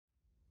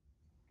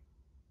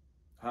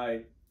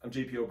Hi, I'm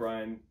JP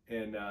O'Brien,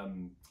 and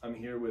I'm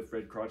here with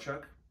Fred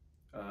Krawchuk.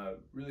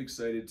 Really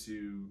excited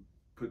to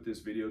put this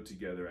video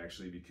together,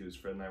 actually, because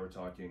Fred and I were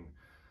talking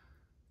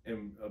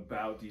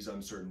about these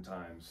uncertain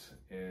times.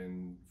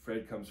 And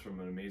Fred comes from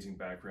an amazing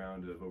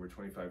background of over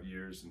 25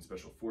 years in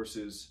special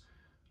forces,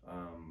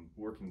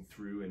 working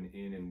through and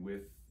in and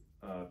with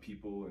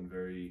people in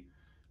very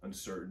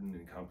uncertain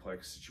and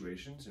complex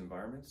situations,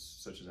 environments,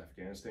 such as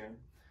Afghanistan.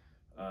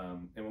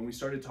 And when we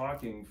started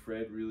talking,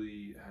 Fred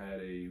really had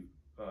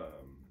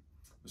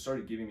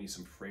started giving me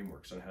some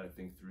frameworks on how to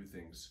think through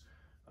things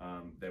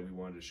that we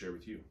wanted to share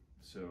with you.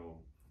 So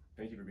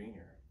thank you for being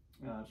here.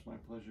 It's my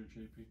pleasure,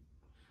 JP.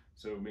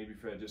 So maybe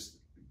Fred, just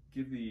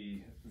give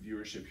the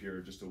viewership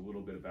here just a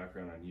little bit of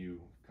background on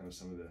you, kind of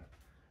some of the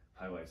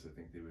highlights. I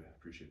think they would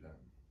appreciate that.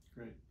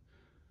 Great.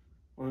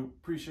 Well,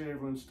 appreciate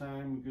everyone's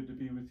time. Good to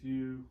be with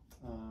you.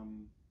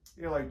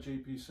 Yeah, like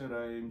JP said,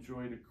 I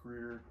enjoyed a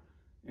career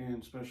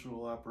in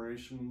special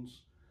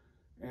operations,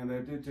 and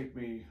that did take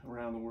me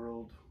around the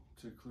world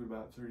to include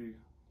about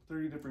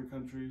 30 different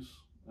countries,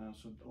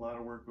 so a lot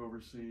of work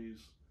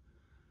overseas.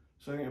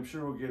 So I'm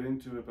sure we'll get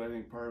into it, but I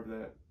think part of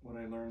that, what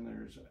I learned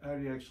there is how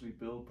do you actually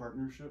build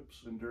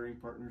partnerships, enduring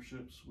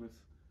partnerships with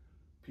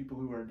people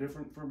who are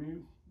different from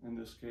you. In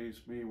this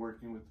case, me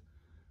working with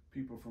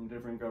people from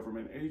different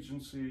government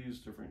agencies,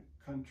 different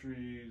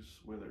countries,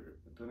 whether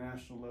at the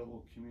national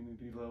level,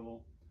 community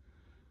level.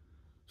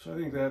 So I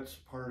think that's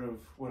part of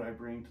what I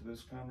bring to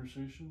this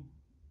conversation.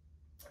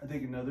 I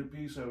think another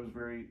piece, I was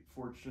very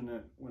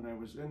fortunate when I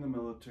was in the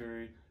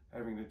military,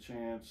 having the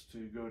chance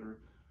to go to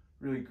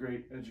really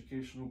great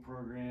educational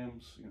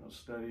programs,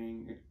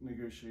 studying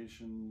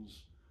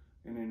negotiations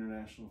and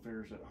international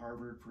affairs at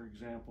Harvard, for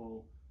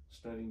example,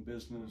 studying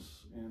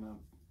business in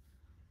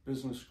a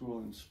business school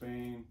in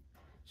Spain.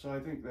 So I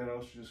think that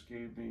also just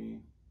gave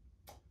me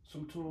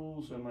some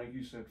tools and, like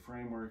you said,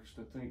 frameworks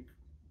to think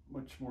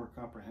much more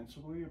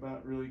comprehensively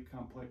about really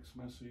complex,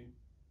 messy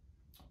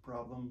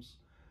problems.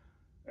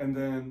 And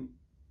then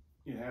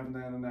having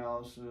that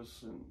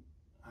analysis and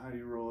how do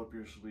you roll up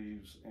your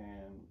sleeves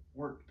and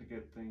work to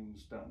get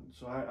things done.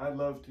 So I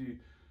love to,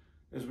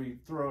 as we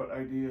throw out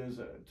ideas,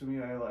 to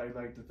me, I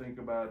like to think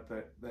about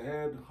that, the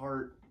head,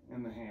 heart,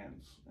 and the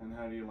hands, and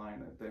how do you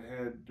line it. The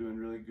head doing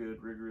really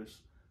good, rigorous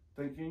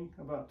thinking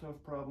about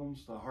tough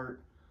problems. The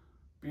heart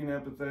being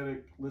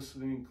empathetic,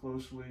 listening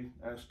closely,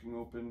 asking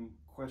open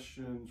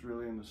questions,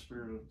 really in the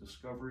spirit of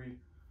discovery,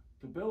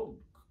 to build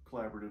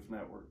collaborative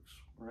networks,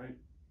 right?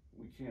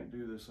 We can't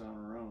do this on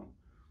our own.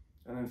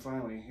 And then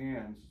finally,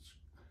 hands. It's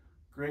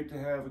great to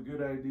have a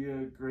good idea,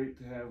 great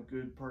to have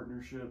good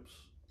partnerships,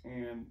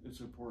 and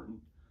it's important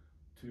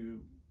to,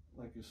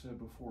 like I said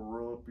before,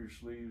 roll up your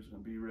sleeves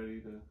and be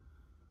ready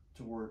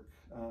to work.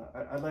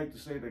 I'd like to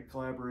say that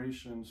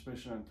collaboration,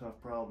 especially on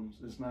tough problems,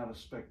 is not a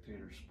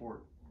spectator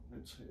sport.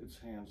 It's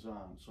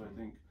hands-on. So I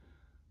think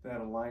that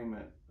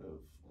alignment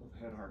of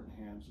head, heart,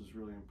 and hands is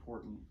really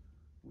important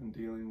when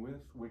dealing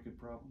with wicked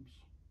problems.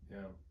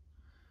 Yeah.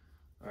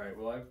 All right.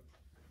 Well, I've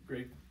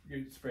great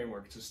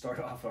framework to start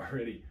off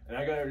already, and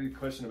I got a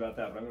question about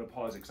that, but I'm going to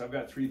pause it because I've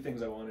got 3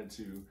 things I wanted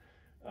to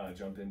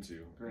jump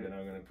into, Great. And then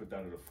I'm going to put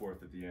down to the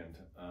 4th at the end.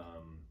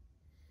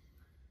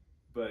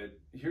 But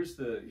here's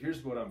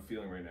what I'm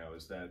feeling right now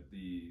is that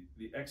the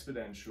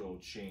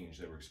exponential change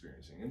that we're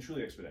experiencing, and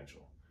truly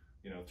exponential.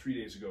 3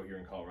 days ago here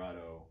in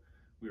Colorado,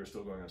 we were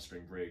still going on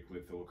spring break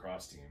with the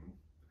lacrosse team.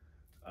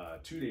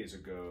 2 days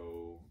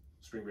ago,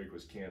 spring break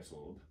was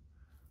canceled.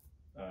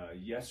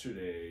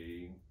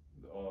 Yesterday,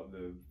 all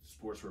the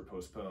sports were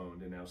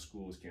postponed, and now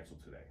school is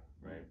canceled today,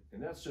 right?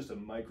 And that's just a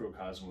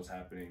microcosm of what's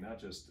happening, not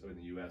just in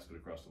the U.S., but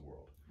across the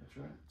world. That's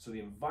right. So the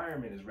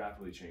environment is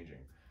rapidly changing.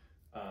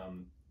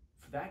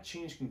 That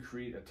change can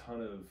create a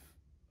ton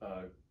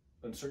of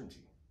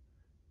uncertainty,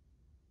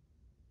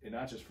 and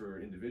not just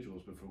for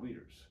individuals, but for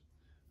leaders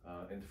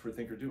and for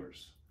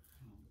thinker-doers.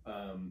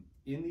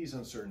 In these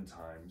uncertain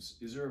times,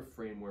 is there a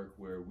framework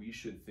where we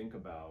should think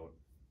about,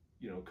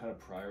 kind of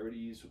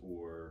priorities,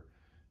 or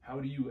how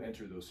do you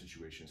enter those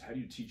situations? How do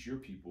you teach your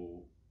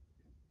people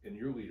and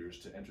your leaders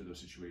to enter those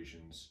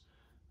situations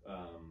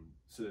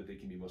so that they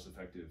can be most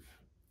effective?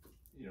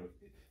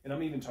 And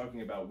I'm even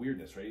talking about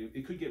weirdness, right?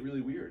 It could get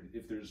really weird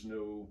if there's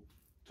no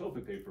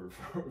toilet paper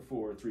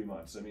for 3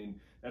 months. I mean,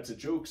 that's a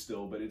joke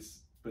still, but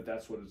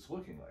that's what it's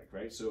looking like,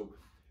 right? So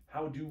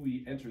how do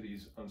we enter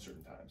these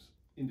uncertain times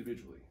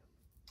individually?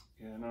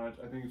 Yeah, no,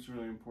 I think it's a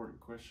really important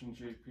question,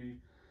 JP.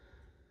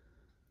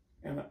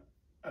 And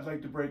I'd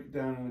like to break it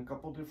down in a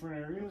couple different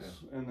areas,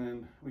 okay, and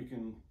then we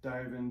can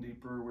dive in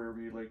deeper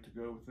wherever you'd like to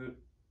go with it.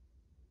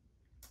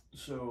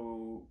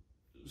 So,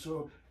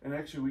 and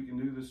actually we can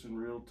do this in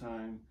real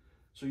time.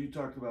 So you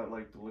talked about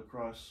like the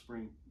lacrosse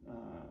spring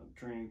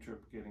training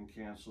trip getting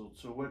canceled.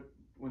 So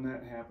when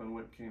that happened,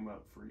 what came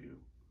up for you?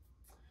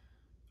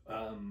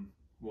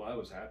 Well, I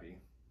was happy.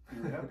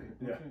 You were happy?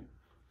 Yeah.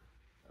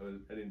 Okay.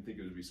 I didn't think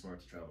it would be smart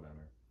to travel down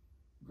there.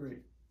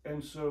 Great.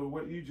 And so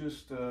what you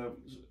just,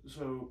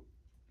 so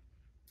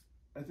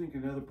I think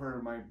another part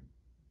of my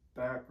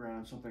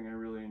background, something I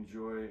really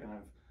enjoy, and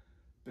I've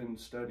been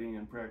studying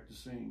and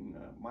practicing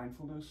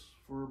mindfulness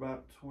for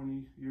about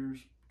 20 years,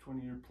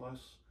 20-year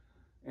plus,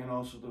 and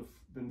also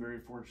been very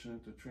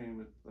fortunate to train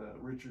with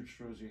Richard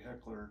Strozzi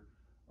Heckler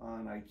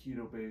on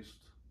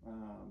Aikido-based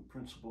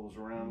principles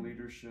around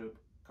leadership,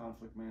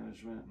 conflict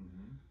management,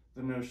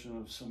 the notion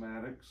of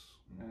somatics,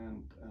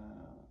 and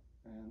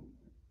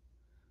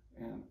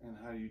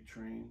how you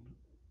train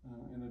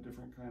in a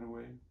different kind of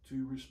way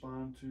to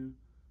respond to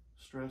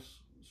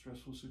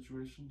stressful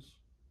situations.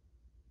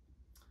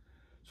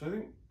 So I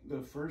think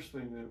the first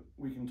thing that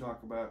we can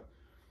talk about,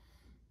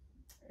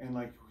 and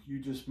like you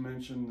just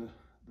mentioned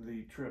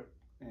the trip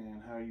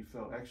and how you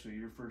felt, actually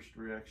your first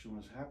reaction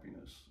was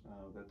happiness,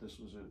 that this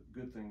was a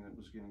good thing that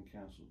was getting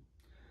canceled.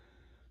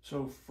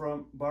 So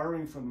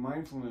borrowing from the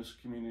mindfulness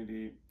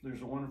community,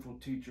 there's a wonderful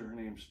teacher, her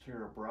name's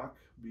Tara Brach,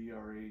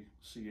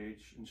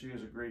 B-R-A-C-H, and she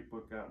has a great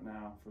book out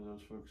now for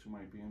those folks who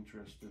might be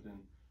interested in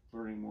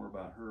learning more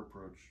about her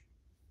approach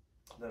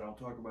that I'll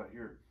talk about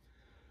here.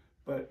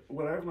 But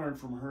what I've learned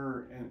from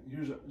her, and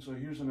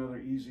here's another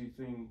easy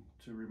thing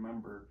to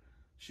remember.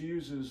 She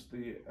uses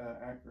the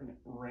acronym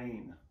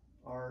RAIN,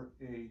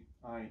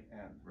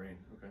 R-A-I-N. RAIN,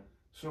 okay.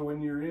 So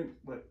when you're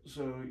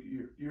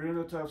in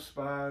a tough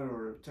spot,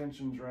 or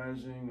tension's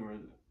rising, or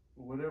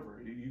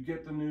whatever, you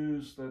get the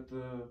news that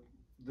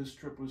this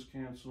trip was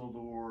canceled,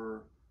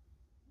 or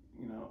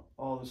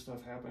all this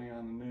stuff happening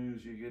on the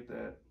news, you get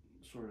that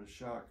sort of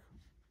shock.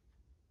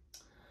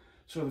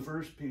 So the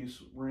first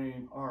piece,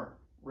 RAIN, R,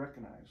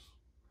 recognize.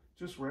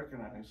 Just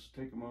recognize,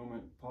 take a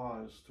moment,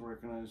 pause to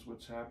recognize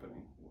what's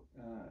happening.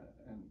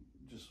 And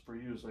just for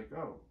you, it's like,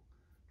 oh,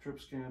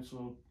 trip's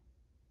canceled.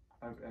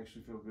 I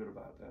actually feel good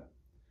about that.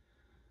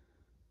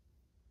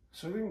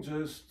 So I think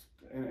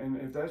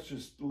and if that's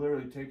just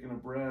literally taking a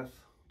breath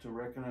to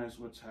recognize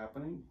what's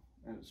happening,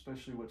 and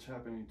especially what's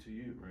happening to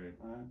you. Right.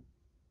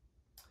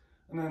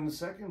 And then the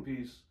second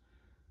piece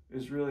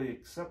is really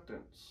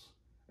acceptance.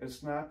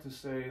 It's not to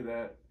say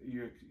that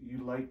you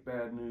like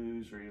bad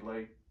news, or you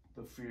like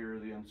the fear,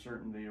 the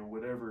uncertainty, or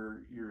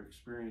whatever you're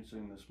experiencing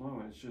in this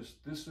moment. It's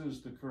just, this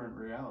is the current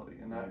reality,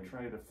 and not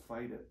try to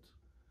fight it.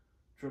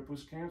 Trip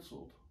was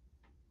canceled.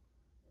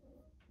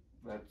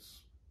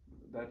 That's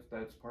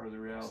part of the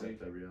reality. Accept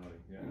that reality,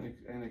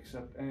 yeah. And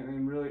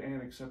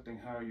accepting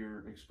how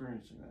you're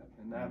experiencing that.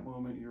 In that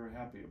moment, you're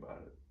happy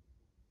about it.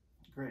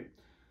 Great.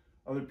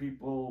 Other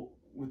people,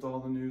 with all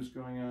the news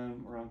going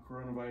on around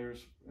coronavirus,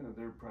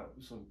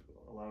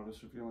 a lot of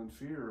us are feeling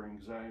fear, or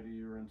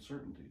anxiety, or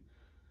uncertainty.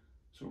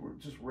 So we're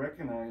just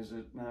recognize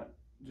it, not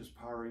just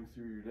powering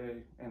through your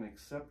day, and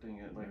accepting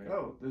it. Like,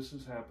 oh, this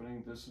is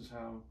happening. This is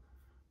how.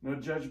 No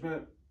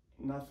judgment,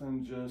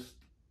 nothing. Just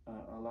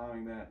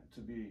allowing that to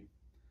be.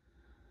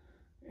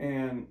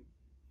 And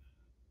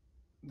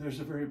there's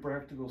a very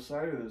practical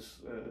side of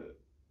this.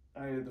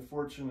 I had the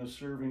fortune of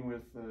serving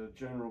with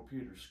General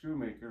Peter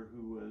Schoonmaker,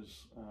 who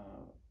was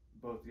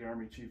both the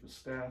Army Chief of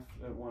Staff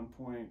at one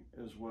point,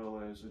 as well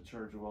as in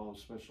charge of all of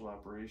Special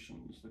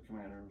Operations, the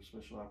commander of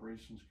Special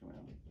Operations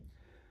Command.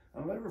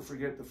 I'll never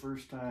forget the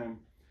first time.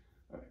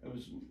 It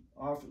was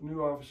a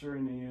new officer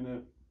in the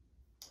unit,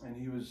 and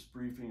he was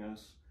briefing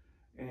us.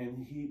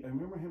 And I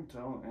remember him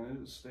telling, and it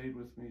has stayed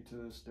with me to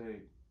this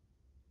day.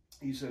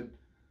 He said,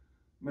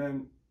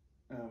 "Man,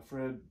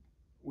 Fred,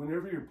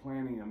 whenever you're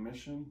planning a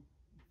mission,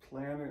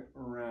 plan it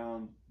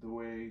around the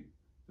way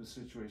the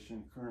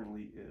situation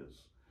currently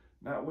is.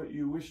 Not what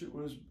you wish it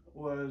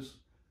was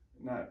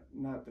not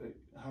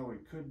how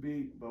it could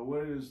be, but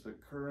what is the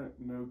current,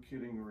 no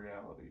kidding,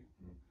 reality."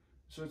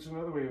 So it's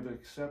another way of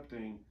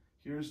accepting,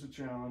 here's the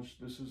challenge,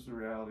 this is the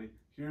reality,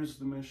 here's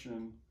the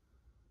mission,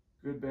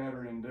 good, bad,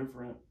 or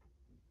indifferent.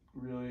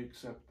 Really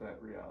accept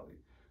that reality,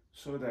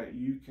 so that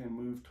you can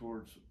move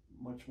towards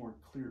much more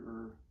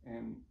clearer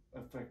and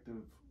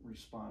effective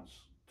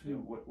response to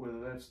whether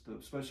that's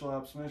the special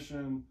ops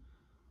mission,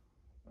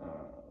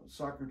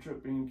 soccer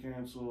trip being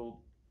canceled,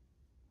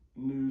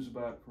 news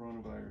about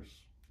coronavirus,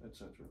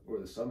 etc. Or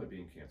the summit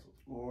being canceled.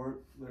 Or,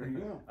 there you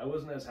go. I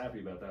wasn't as happy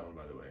about that one,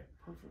 by the way.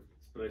 Perfect.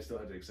 But I still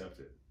had to accept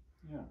it.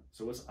 Yeah.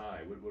 So what's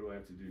what do I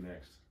have to do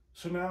next?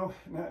 So now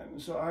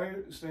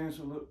I stand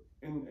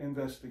in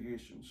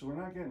investigation. So we're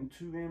not getting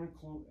too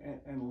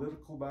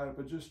analytical about it,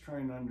 but just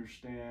trying to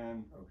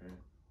understand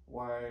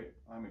why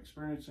I'm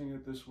experiencing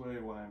it this way,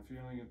 why I'm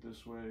feeling it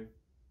this way.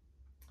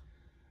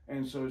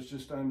 And so it's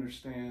just to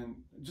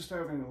understand, just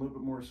having a little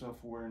bit more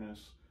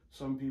self-awareness.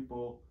 Some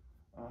people,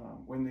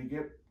 when they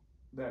get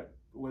that,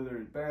 whether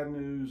it's bad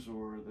news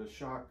or the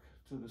shock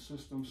to the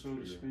system, so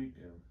to speak,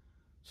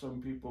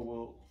 some people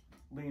will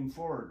lean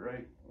forward,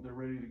 right? They're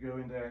ready to go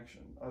into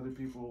action. Other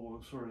people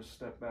will sort of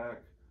step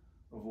back,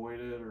 avoid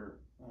it, or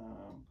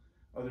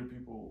other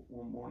people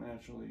will more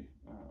naturally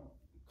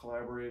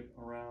collaborate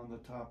around the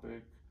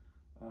topic.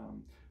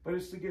 But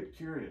it's to get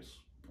curious.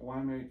 Why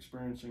am I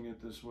experiencing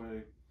it this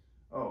way?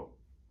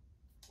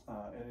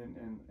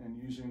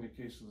 And using the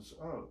case of this,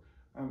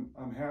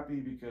 I'm happy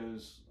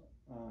because,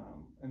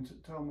 and to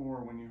tell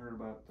more when you heard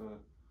about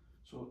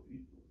so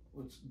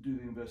let's do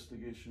the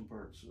investigation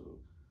part. So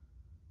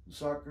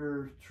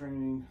soccer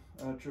training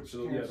trips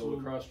So canceled. yeah, the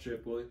lacrosse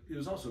trip. Well, it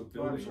was also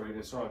building, right?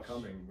 I saw it lacrosse.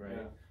 coming,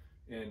 right?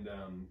 Yeah.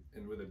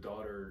 And with a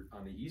daughter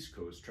on the East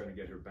Coast, trying to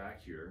get her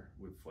back here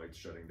with flights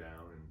shutting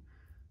down, and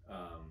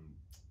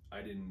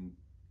I didn't.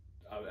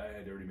 I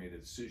had already made a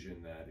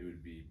decision that it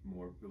would be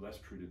less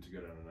prudent to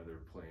get on another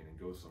plane and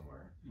go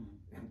somewhere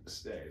and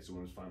stay. So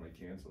when it was finally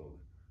canceled,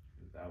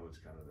 that was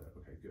kind of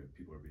okay, good.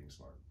 People are being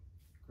smart.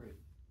 Great.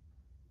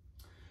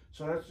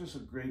 So that's just a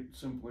great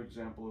simple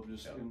example of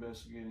just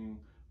investigating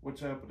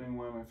what's happening,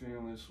 why am I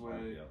feeling this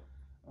way.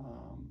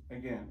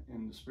 Again,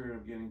 in the spirit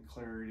of getting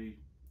clarity.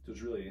 So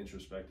it's really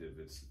introspective.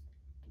 It's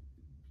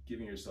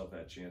giving yourself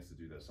that chance to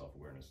do that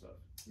self-awareness stuff.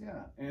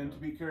 Yeah, and to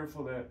be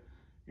careful that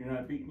you're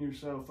not beating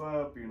yourself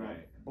up, you're not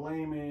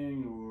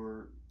blaming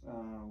or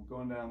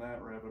going down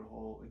that rabbit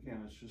hole.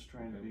 Again, it's just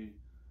trying to be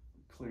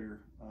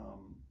clear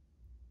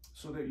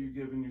so that you're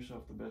giving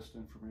yourself the best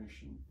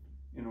information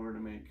in order to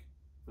make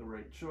the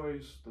right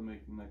choice, to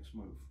make the next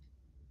move.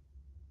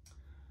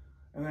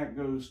 And that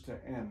goes to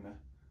N.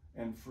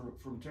 And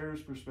from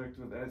Tara's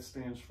perspective, that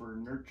stands for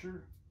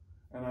nurture.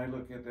 And I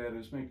look at that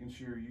as making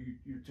sure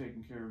you're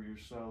taking care of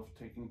yourself,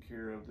 taking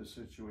care of the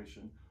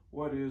situation.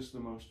 What is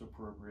the most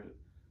appropriate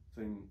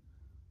thing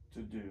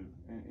to do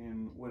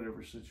in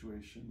whatever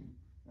situation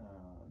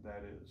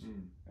that is?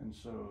 And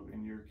so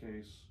in your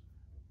case,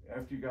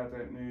 after you got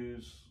that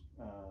news,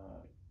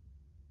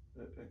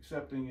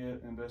 accepting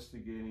it,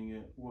 investigating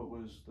it, what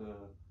was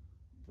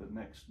the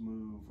next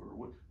move,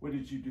 or what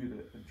did you do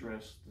to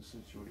address the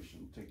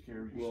situation, take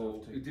care of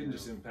yourself? Well, it didn't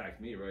just impact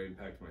me, right? It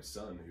impacted my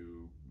son,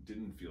 who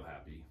didn't feel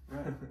happy.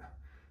 Right.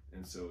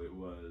 And so it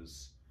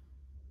was,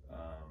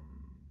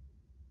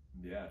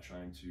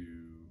 trying to,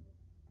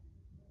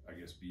 I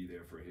guess, be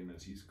there for him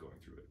as he's going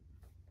through it.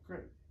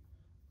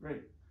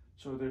 Great.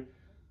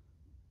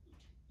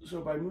 So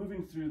by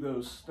moving through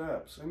those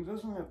steps, and it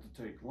doesn't have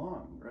to take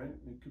long, right?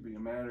 It could be a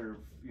matter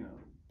of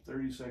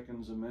 30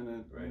 seconds, a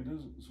minute. Right.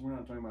 So we're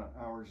not talking about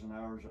hours and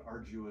hours of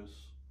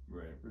arduous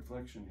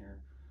reflection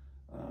here.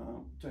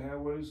 To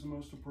have what is the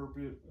most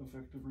appropriate,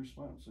 effective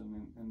response,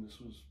 and this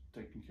was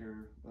taking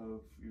care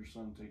of your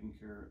son, taking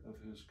care of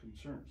his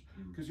concerns,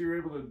 because you're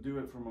able to do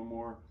it from a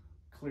more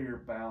clear,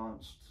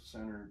 balanced,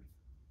 centered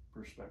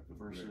perspective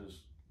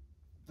versus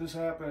this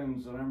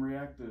happens and I'm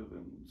reactive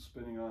and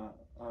spinning out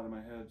of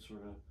my head,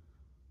 sort of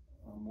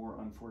a more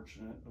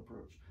unfortunate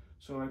approach.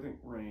 So I think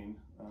RAIN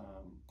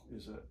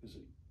is a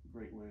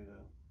great way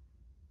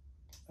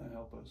to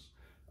help us.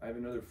 I have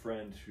another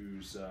friend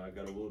who's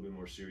got a little bit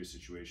more serious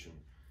situation.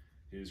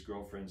 His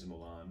girlfriend's in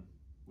Milan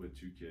with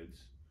 2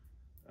 kids.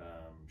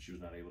 She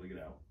was not able to get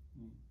out.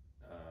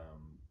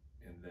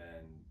 And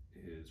then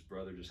his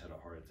brother just had a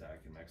heart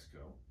attack in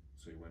Mexico.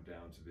 So he went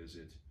down to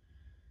visit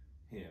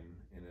him.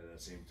 And at the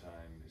same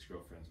time, his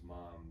girlfriend's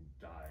mom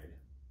died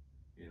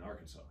in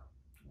Arkansas.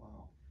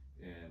 Wow.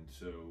 And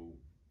so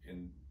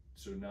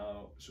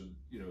now,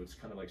 it's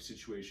kind of like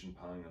situation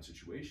piling on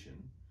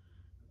situation.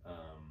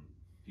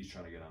 He's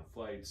trying to get on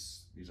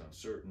flights. He's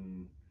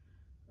uncertain.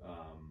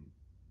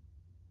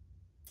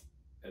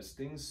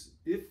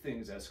 If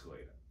things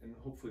escalate, and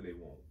hopefully they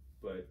won't,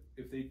 but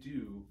if they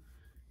do,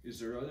 is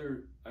there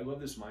I love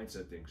this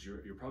mindset thing, because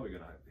you're probably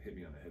gonna hit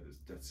me on the head,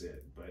 that's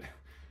it, but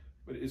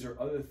is there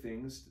other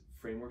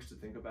frameworks to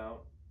think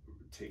about,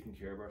 taking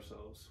care of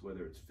ourselves,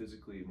 whether it's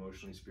physically,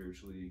 emotionally,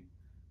 spiritually,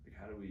 like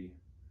how do we?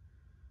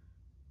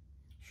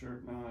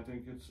 Sure, no, I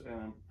think and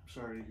I'm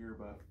sorry to hear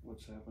about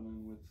what's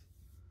happening with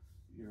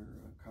your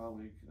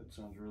colleague. That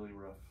sounds really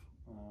rough.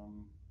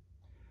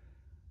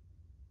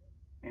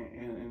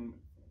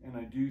 And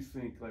I do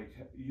think, like,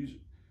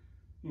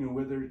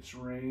 whether it's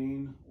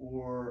RAIN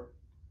or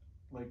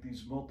like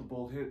these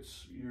multiple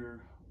hits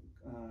your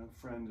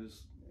friend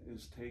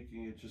is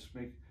taking, it just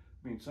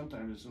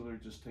sometimes it's literally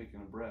just taking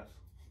a breath,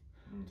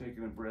 and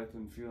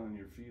feeling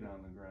your feet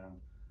on the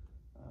ground.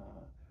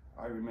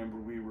 I remember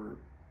we were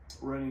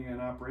running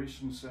an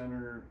operations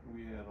center.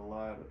 We had a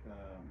lot of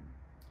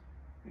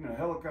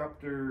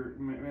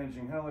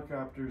managing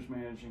helicopters,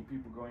 managing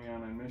people going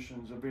on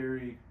missions, a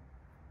very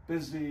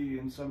busy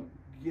and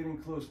getting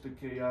close to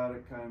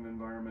chaotic kind of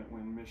environment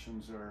when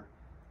missions are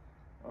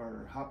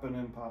hopping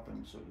and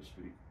popping, so to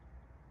speak.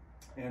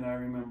 And I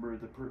remember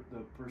the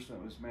person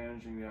that was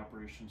managing the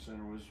operations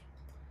center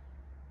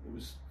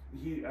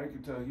I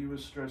could tell he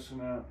was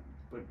stressing out,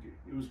 but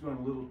it was going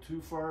a little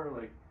too far,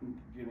 like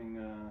getting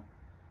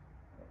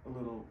a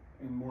little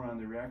more on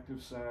the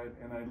reactive side.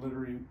 And I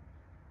literally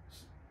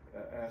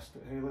asked,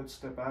 hey, let's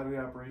step out of the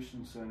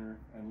operations center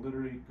and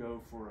literally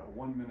go for a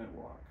 1-minute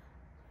walk.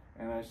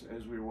 And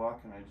as we were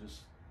walking, I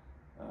just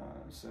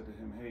said to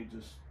him, hey,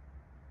 just,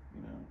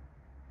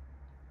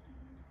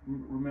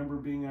 remember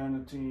being on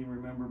a team,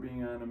 remember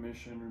being on a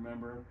mission,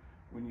 remember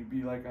when you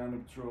be like on a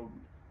patrol,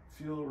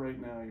 feel right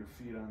now your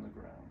feet on the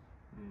ground.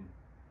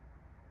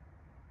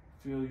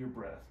 Feel your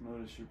breath,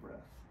 notice your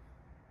breath.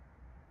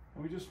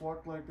 And we just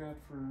walked like that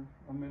for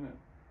a minute.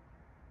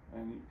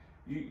 And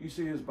you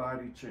see his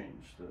body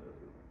change,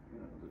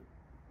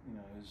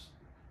 his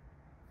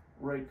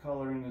right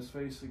color in his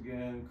face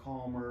again,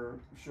 calmer,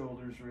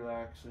 shoulders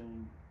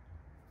relaxing.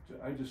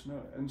 I just know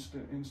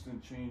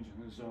instant change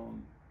in his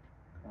own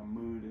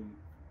mood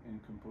and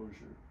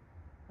composure.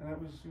 And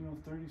that was,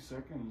 30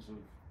 seconds of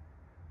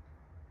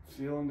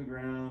feeling the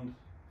ground,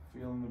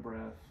 feeling the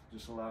breath,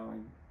 just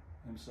allowing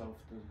himself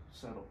to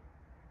settle.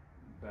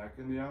 Back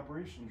in the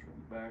operations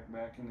room,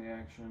 back in the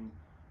action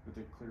with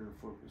a clearer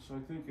focus. So I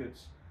think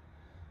it's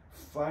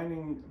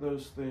finding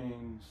those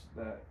things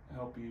that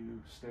help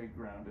you stay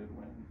grounded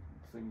when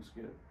things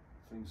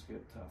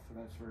get tough, and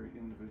that's very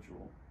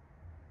individual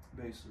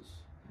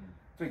basis.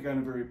 I think on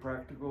a very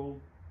practical,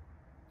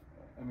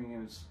 I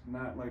mean, it's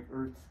not like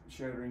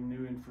earth-shattering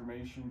new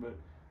information, but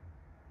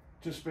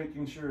just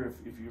making sure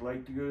if you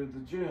like to go to the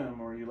gym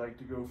or you like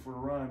to go for a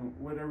run,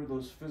 whatever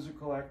those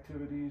physical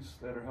activities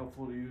that are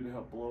helpful to you to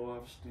help blow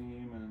off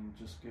steam and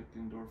just get the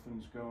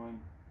endorphins going,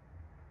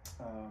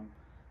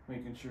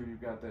 making sure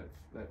you've got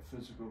that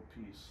physical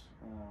piece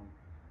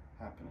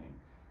happening.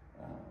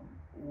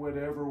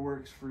 Whatever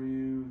works for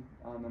you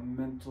on the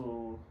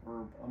mental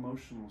or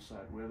emotional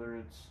side, whether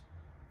it's,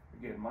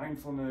 again,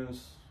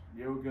 mindfulness,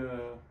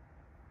 yoga,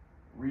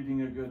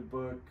 reading a good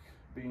book,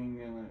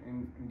 being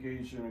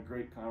engaged in a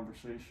great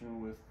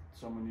conversation with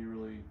someone you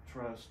really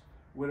trust,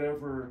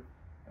 whatever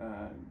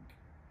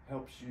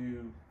helps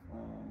you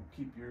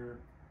keep your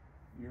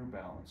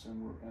balance.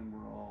 And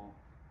we're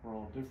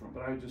all different.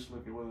 But I just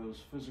look at whether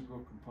those physical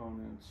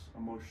components,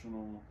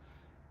 emotional,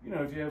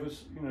 if you have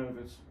if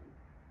it's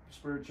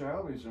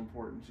spirituality is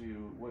important to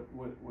you, what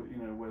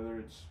whether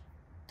it's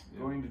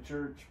going to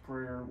church,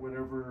 prayer,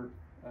 whatever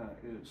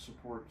it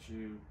supports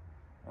you,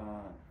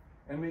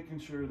 and making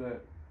sure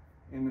that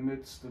in the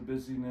midst of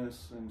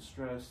busyness and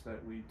stress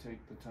that we take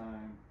the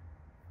time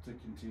to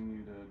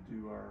continue to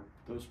do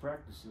those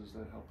practices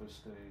that help us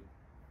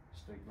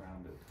stay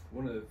grounded.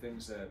 One of the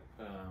things that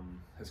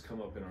has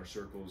come up in our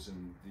circles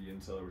and the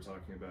intel that we're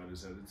talking about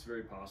is that it's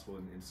very possible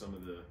in some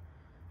of the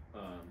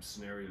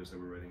scenarios that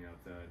we're writing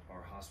out that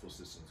our hospital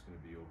system is going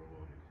to be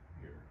overloaded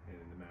here, and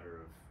in a matter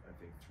of, I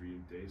think,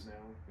 3 days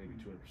now, maybe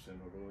 200%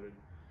 overloaded.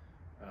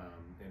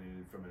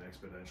 And from an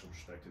exponential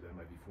perspective, that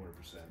might be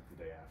 400%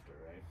 the day after,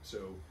 right?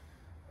 So,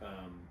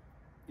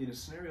 in a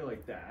scenario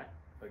like that,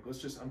 like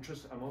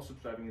I'm also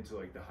diving into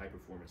like the high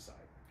performance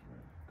side,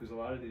 because a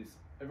lot of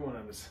everyone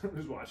on this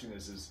who's watching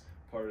this is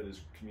part of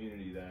this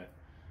community that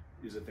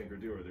is a thinker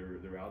doer.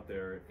 They're out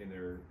there and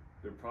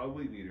they're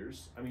probably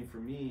leaders. I mean, for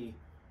me,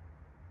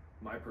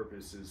 my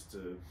purpose is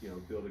to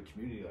build a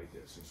community like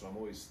this, and so I'm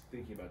always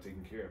thinking about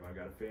taking care of. I've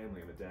got a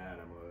family, I'm a dad,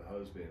 I'm a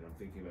husband, I'm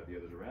thinking about the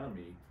others around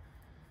me.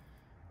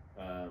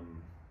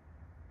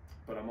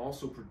 But I'm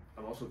also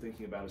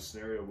thinking about a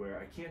scenario where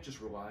I can't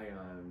just rely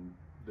on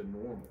the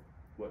normal,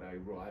 what I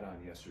relied on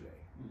yesterday,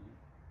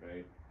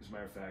 right? As a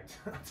matter of fact,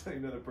 I'll tell you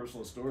another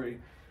personal story.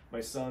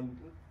 My son,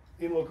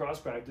 in lacrosse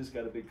practice,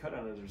 got a big cut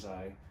on his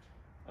eye,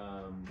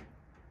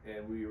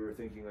 and we were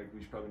thinking like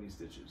we should probably need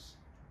stitches.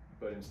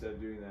 But instead of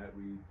doing that,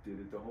 we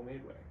did it the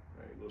homemade way,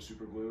 right? A little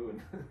super glue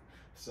and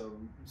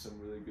some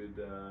really good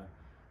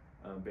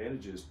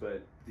bandages.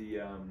 But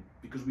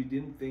because we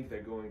didn't think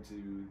that going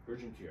to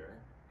urgent care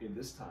in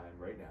this time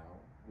right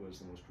now was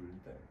the most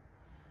prudent thing.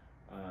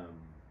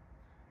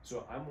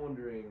 So I'm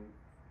wondering,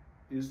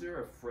 is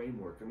there a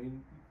framework? I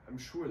mean, I'm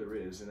sure there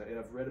is, and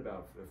I've read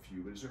about a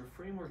few. But is there a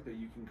framework that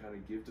you can kind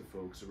of give to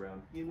folks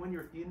around when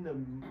you're in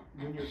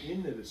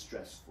the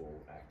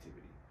stressful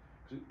activity?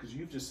 Because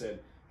you've just said,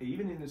 hey,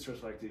 even in the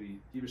stressful activity,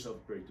 give yourself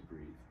a break to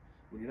breathe.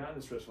 When you're not in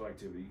the stressful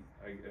activity,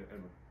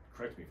 and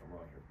correct me if I'm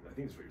wrong here, but I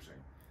think that's what you're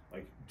saying.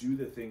 Like, do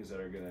the things that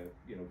are gonna,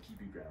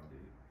 keep you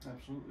grounded.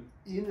 Absolutely.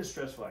 In the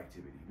stressful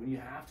activity, when you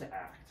have to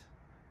act,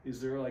 is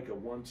there like a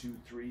 1, 2,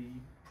 3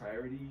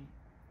 priority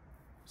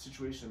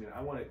situation? I mean,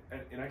 I want to,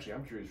 and actually,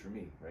 I'm curious for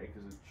me, right?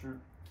 Because it's sure.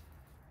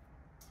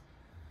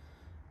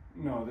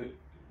 No,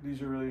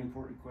 these are really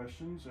important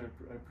questions.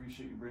 I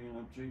appreciate you bringing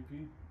up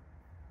JP.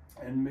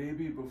 And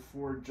maybe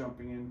before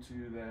jumping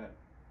into that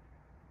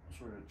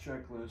sort of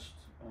checklist,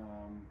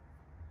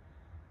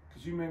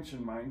 because you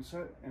mentioned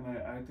mindset, and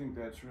I think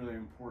that's really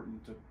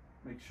important to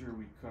make sure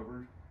we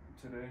cover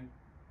today.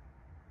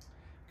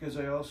 Because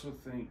I also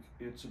think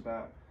it's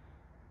about,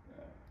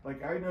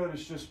 like I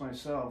noticed just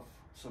myself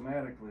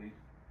somatically,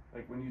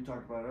 like when you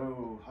talk about,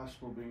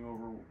 hospital being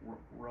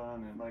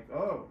overrun, and like,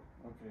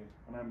 okay,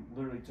 and I'm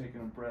literally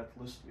taking a breath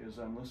as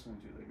I'm listening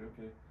to you, like,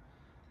 okay.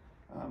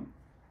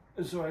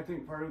 So I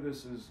think part of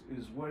this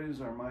is what is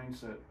our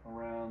mindset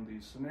around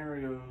these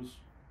scenarios,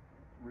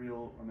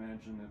 real,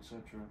 imagined,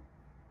 etc.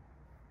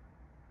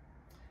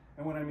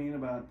 And what I mean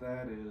about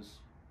that is,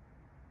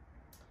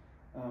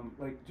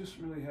 like just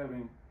really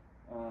having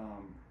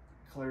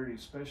clarity,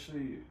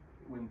 especially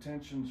when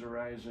tensions are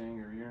rising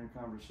or you're in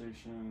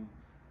conversation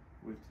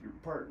with your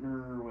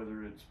partner,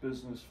 whether it's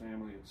business,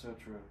 family, etc.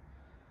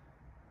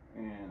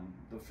 And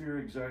the fear,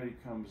 anxiety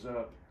comes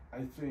up.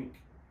 I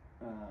think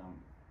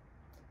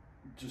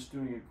just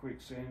doing a quick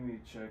sanity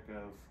check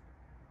of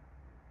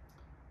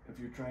if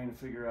you're trying to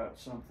figure out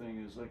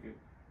something is like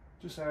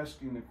just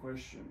asking the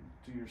question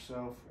to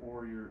yourself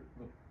or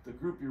the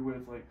group you're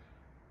with, like,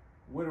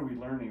 what are we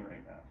learning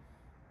right now?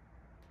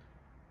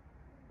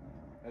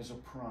 As a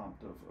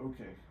prompt of,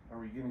 okay, are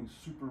we getting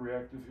super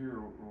reactive here,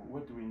 or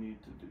what do we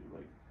need to do?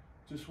 Like,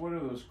 just what are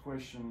those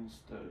questions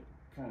to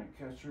kind of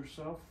catch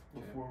yourself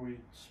before we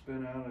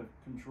spin out of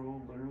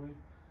control, literally?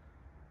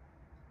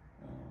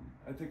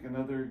 I think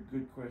another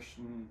good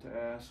question to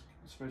ask,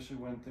 especially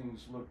when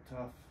things look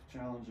tough,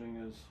 challenging,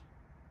 is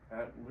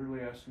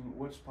literally asking,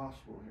 what's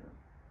possible here?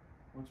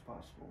 What's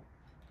possible?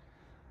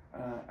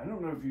 I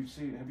don't know if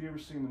have you ever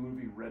seen the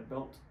movie Red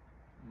Belt?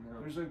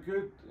 No. There's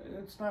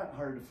it's not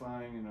hard to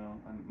find, you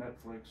know, on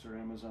Netflix or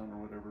Amazon or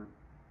whatever.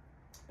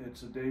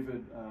 It's a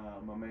David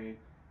Mamet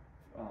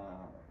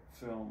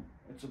film.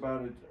 It's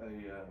about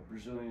a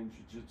Brazilian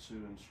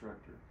jiu-jitsu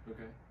instructor.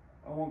 Okay.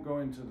 I won't go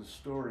into the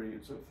story.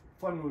 It's a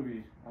fun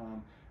movie,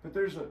 but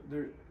there's a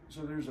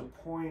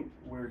point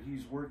where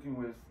he's working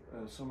with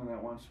someone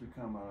that wants to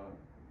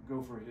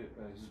go for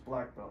his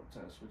black belt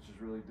test, which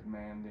is really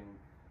demanding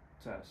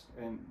test,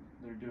 and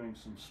they're doing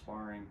some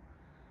sparring,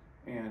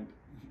 and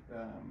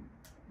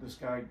this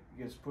guy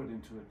gets put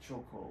into a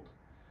chokehold,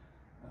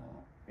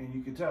 and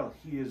you can tell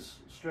he is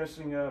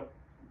stressing up,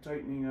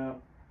 tightening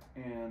up,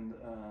 and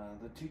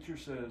the teacher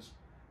says,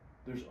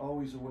 "There's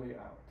always a way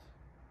out.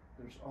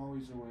 There's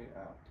always a way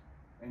out."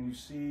 And you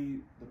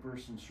see the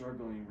person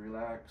struggling,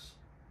 relax,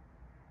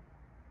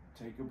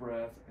 take a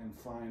breath, and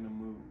find a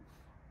move,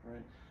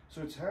 right?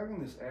 So it's having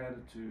this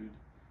attitude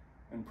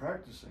and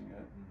practicing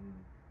it.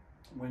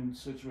 Mm-hmm. When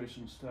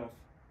situation's tough,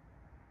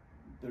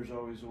 there's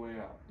always a way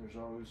out. There's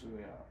always a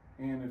way out.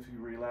 And if you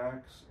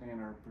relax and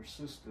are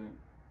persistent,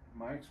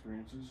 my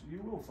experiences,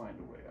 you will find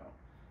a way out.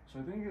 So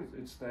I think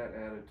it's that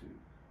attitude.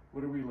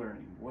 What are we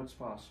learning? What's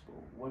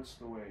possible? What's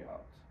the way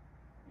out?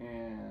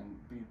 And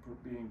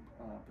being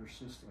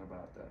persistent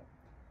about that.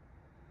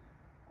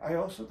 I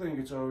also think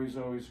it's always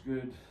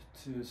good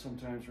to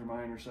sometimes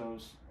remind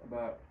ourselves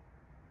about,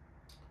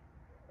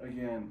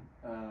 again,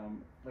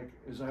 like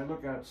as I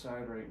look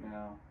outside right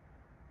now,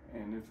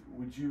 and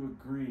would you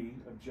agree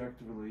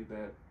objectively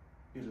that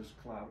it is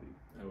cloudy?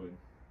 I would.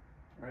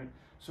 Right?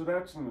 So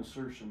that's an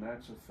assertion,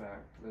 that's a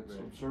fact, that's right.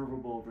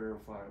 Observable,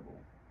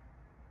 verifiable.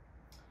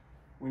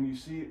 When you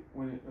see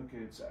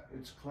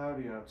it's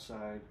cloudy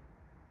outside,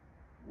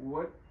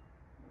 what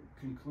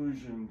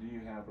conclusion do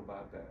you have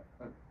about that?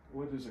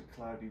 What does a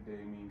cloudy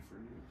day mean for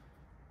you?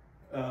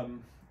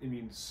 It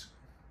means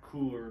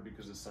cooler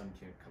because the sun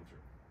can't come through.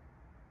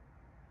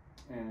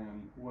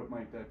 And what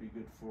might that be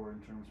good for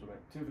in terms of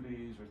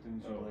activities or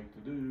things you like to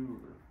do?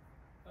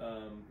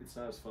 Or it's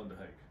not as fun to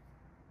hike.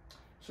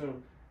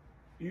 So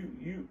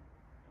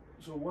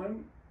so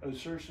one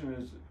assertion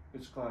is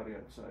it's cloudy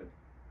outside.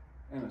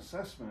 An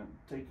assessment,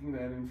 taking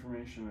that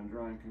information and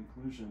drawing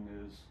conclusion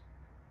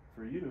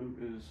for you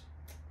is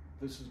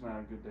this is not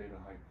a good day to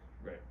hike.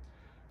 Right.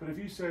 But if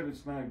you said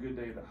it's not a good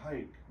day to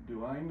hike,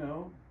 do I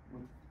know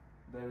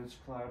that it's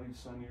cloudy,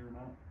 sunny, or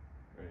not?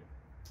 Right.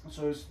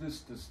 So it's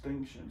this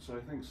distinction. So I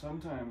think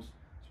sometimes,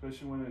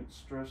 especially when it's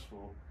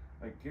stressful,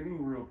 like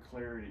getting real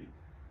clarity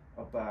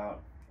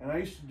about, and I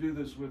used to do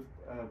this with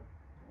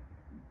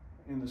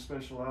in the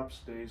special ops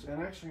days,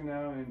 and actually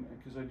now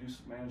because I do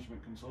some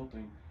management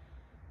consulting,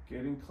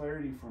 getting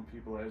clarity from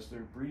people as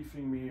they're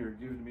briefing me or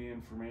giving me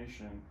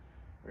information.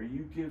 Are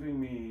you giving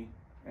me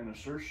an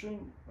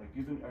assertion? Are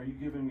you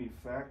giving me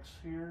facts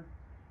here?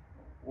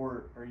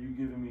 Or are you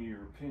giving me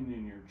your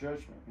opinion, your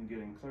judgment, and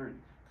getting clarity?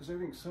 Because I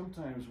think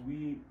sometimes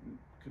we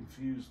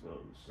confuse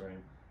those.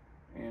 Right.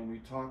 And we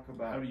talk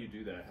about... How do you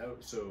do that?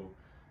 So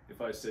if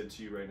I said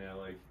to you right now,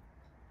 like,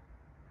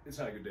 it's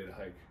not a good day to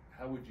hike,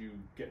 how would you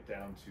get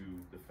down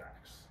to the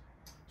facts?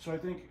 So I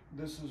think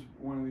this is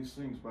one of these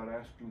things about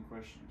asking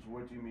questions.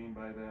 What do you mean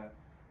by that?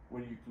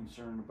 What are you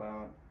concerned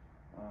about?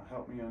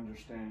 Help me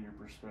understand your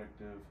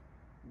perspective.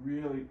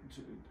 Really,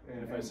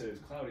 and if I said it's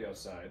cloudy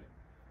outside,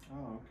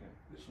 okay,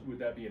 would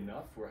that be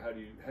enough, or how do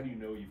you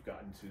know you've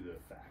gotten to the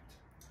fact?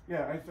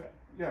 Yeah, I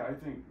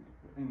think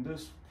in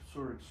this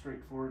sort of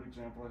straightforward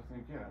example, I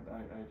think we'd have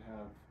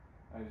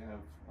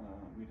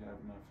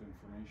enough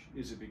information.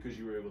 Is it because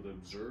you were able to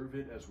observe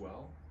it as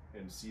well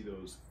and see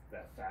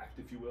that fact,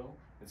 if you will,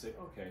 and say,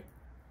 okay?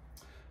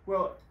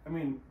 Well, I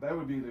mean, that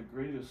would be the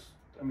greatest.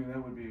 I mean,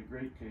 that would be a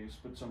great case,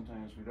 but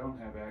sometimes we don't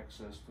have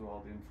access to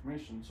all the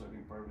information. So I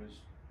think part of it is,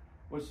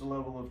 what's the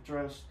level of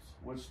trust?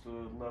 What's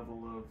the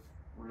level of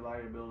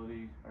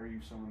reliability? Are you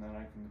someone that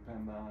I can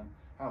depend on?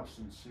 How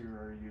sincere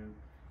are you?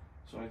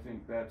 So I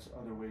think that's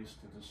other ways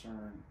to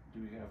discern,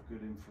 do we have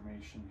good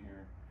information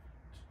here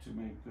to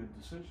make good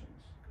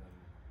decisions?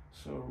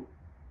 So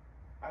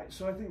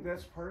I think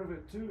that's part of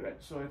it too.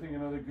 So I think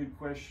another good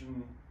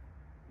question,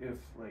 if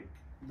like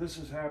this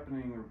is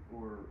happening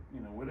or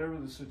whatever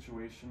the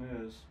situation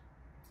is,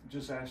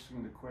 just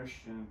asking the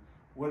question,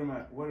 what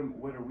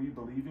are we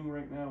believing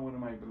right now? What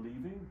am I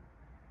believing?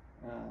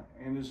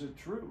 And is it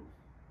true?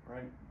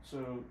 Right?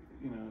 So,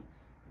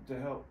 to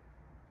help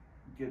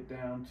get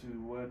down to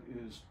what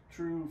is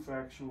true,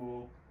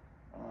 factual,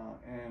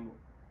 and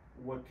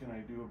what can I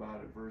do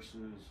about it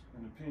versus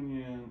an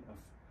opinion of,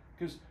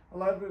 because a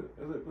lot of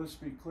it, let's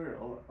be clear,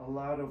 a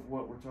lot of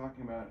what we're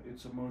talking about,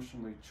 it's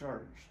emotionally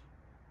charged.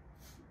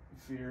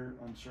 Fear,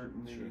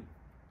 uncertainty,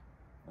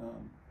 Sure.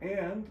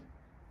 And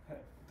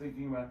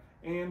thinking about,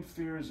 and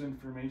fear is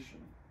information.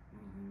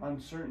 Mm-hmm.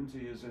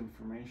 Uncertainty is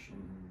information.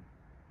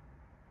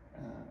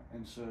 Mm-hmm.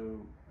 And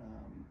so,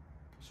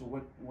 so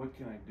what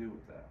can I do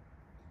with that?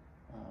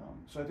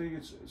 So I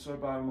think so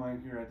bottom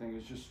line here, I think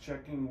it's just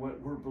checking what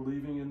we're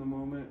believing in the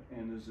moment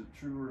and is it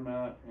true or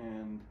not,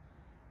 and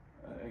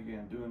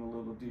again, doing a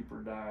little deeper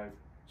dive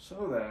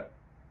so that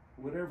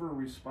whatever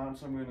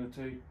response I'm going to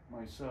take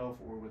myself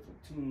or with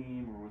a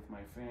team or with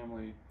my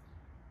family,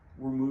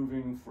 we're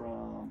moving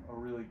from a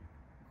really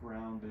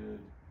grounded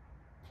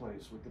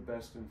place with the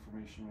best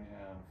information we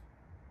have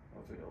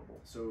available.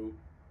 So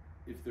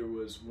if there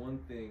was one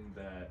thing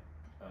that,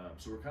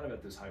 so we're kind of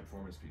at this high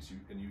performance piece,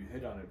 and you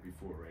hit on it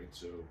before, right?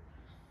 So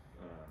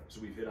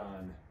we've hit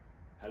on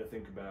how to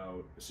think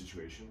about a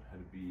situation,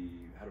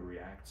 how to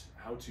react,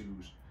 how to,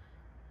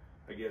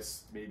 I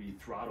guess, maybe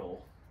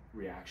throttle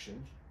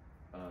reaction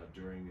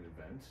during an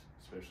event,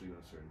 especially in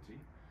uncertainty.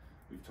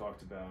 We've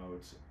talked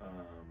about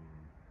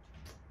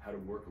how to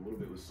work a little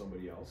bit with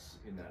somebody else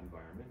in that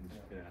environment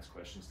and ask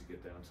questions to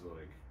get down to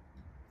like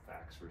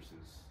facts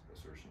versus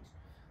assertions.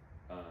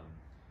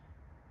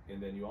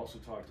 And then you also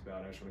talked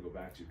about, I just want to go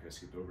back to, because I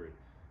skipped over it,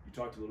 you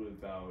talked a little bit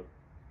about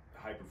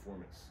high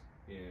performance.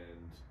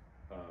 And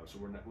so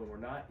when we're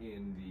not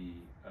in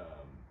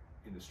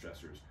the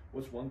stressors,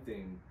 what's one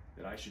thing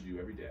that I should do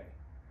every day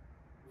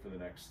for the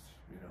next,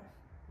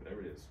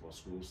 whatever it is, while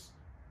school's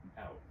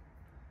out,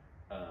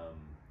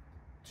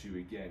 to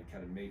again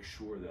kind of make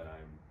sure that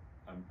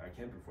I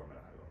can perform at a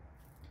high level.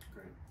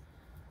 Great.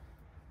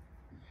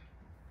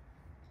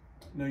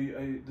 No,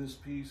 this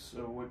piece,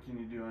 what can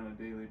you do on a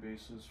daily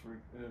basis? For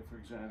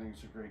example, I think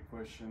it's a great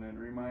question. It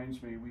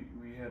reminds me,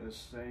 we had a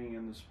saying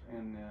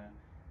in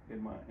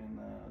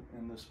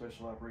the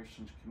special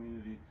operations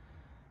community,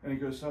 and it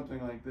goes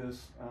something like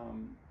this: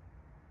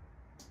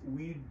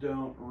 we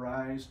don't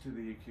rise to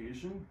the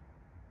occasion,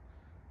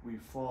 we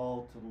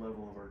fall to the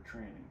level of our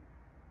training.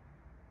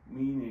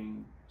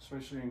 Meaning,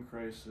 especially in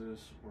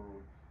crisis or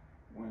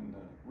when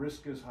the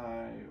risk is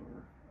high,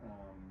 or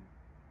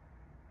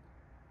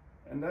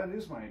and that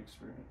is my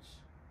experience.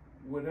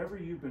 Whatever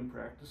you've been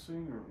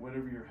practicing or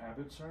whatever your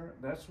habits are,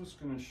 that's what's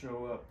going to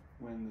show up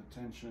when the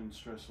tension,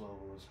 stress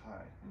level is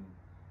high.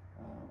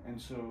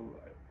 And so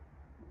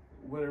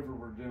whatever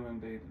we're doing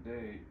day to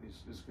day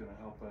is going to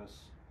help us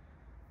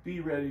be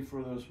ready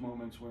for those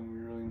moments when we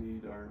really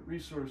need our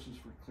resources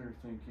for clear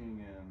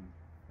thinking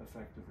and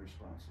effective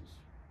responses.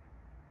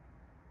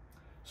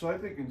 So I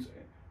think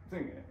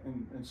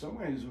in some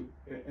ways,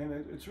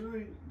 and it's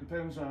really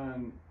depends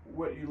on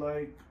what you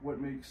like,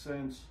 what makes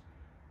sense,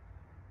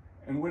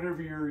 and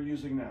whatever you're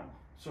using now.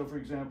 So for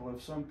example,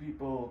 if some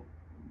people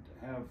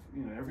have,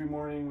 every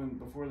morning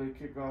before they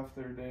kick off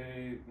their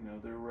day,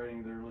 they're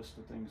writing their list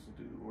of things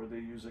to do, or they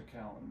use a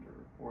calendar,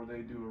 or they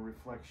do a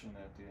reflection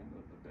at the end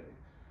of the day,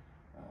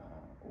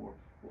 or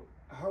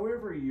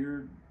however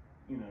you're,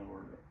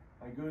 or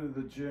I go to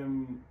the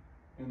gym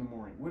in the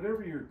morning,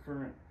 whatever your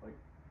current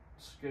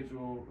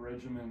schedule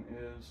regimen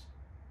is,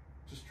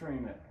 just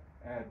trying to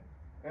add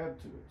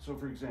to it. So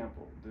for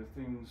example, the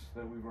things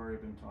that we've already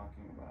been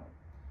talking about,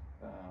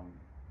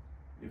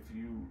 if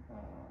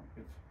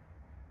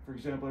for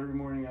example, every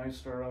morning I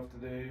start off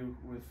the day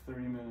with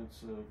 30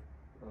 minutes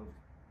of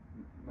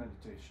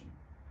meditation,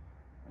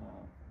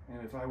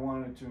 and if I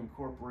wanted to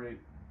incorporate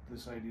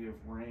this idea of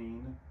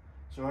rain,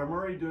 so I'm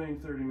already doing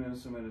 30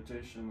 minutes of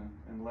meditation,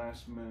 and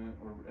last minute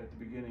or at the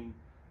beginning,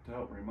 to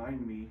help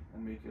remind me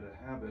and make it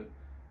a habit,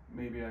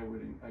 maybe I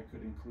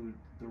could include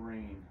the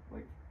rain.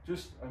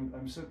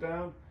 I'm sit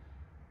down,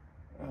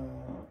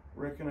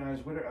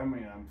 recognize whatever,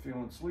 I'm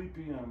feeling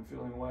sleepy, I'm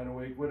feeling wide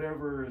awake,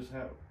 whatever is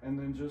and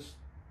then just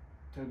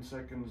 10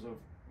 seconds of,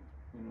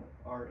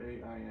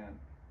 RAIN.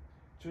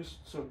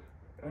 Just so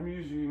I'm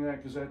using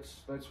that because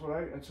that's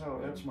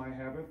my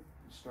habit.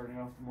 Starting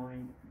off the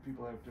morning,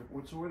 people have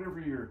different. So whatever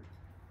your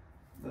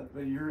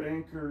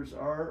anchors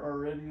are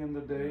already in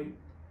the day,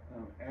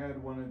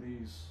 add one of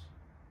these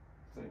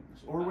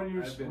things. Or when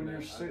you're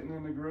sitting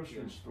in the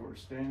grocery store,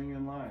 standing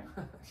in line.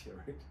 Yeah,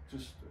 right.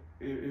 Just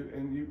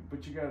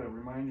but you got to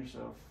remind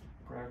yourself,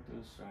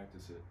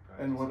 practice it.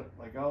 And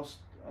I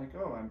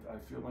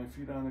feel my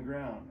feet on the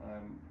ground.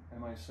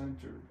 Am I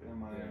centered?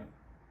 Am I?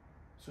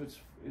 So it's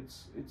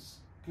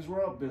because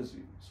we're all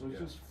busy. So it's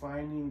just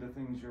finding the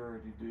things you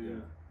already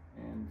do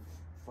and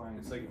finding.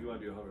 It's like if you want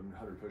to do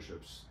 100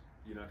 push-ups,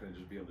 you're not going to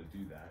just be able to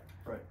do that.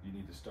 Right. You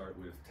need to start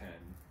with 10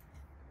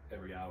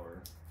 every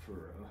hour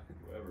for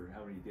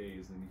how many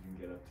days, and then you can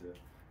get up to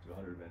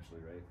 100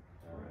 eventually, right?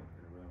 In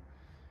a row.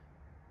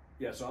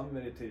 Yeah, so I'm a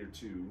meditator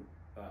too.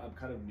 I'm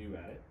kind of new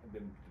at it. I've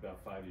been about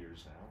 5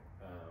 years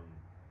now.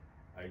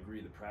 I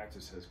agree, the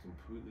practice has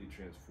completely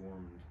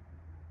transformed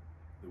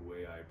the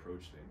way I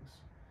approach things.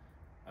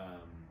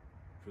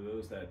 For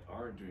those that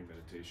aren't doing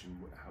meditation,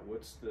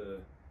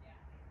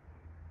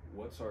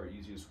 what's our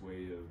easiest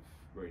way of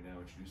right now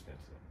introducing that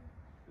to them?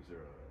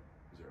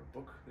 Is there a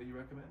book that you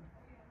recommend,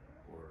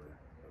 or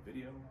a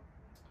video?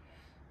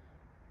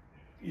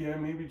 Yeah,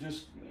 maybe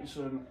just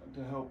so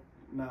to help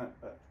not.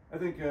 I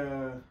think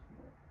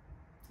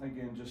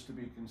again, just to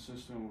be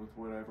consistent with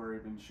what I've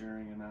already been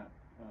sharing and not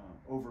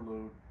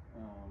overload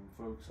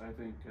folks. I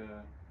think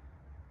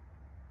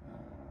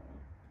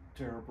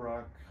Tara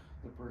Brock,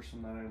 the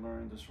person that I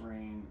learned this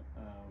rain,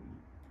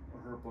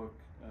 her book,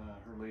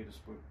 her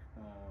latest book,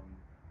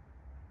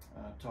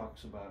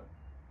 talks about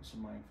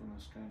some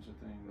mindfulness kinds of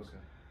things. Okay.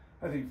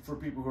 I think for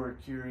people who are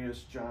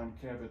curious, John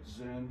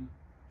Kabat-Zinn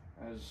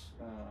has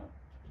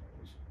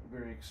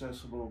very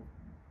accessible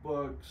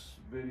books,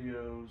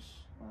 videos,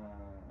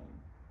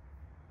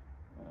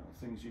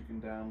 things you can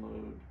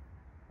download.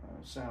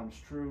 Sounds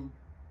True,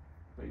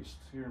 based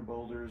here in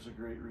Boulder, is a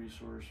great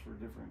resource for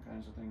different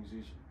kinds of things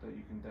that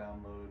you can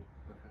download.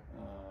 Okay.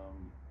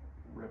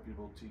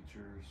 Reputable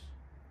teachers.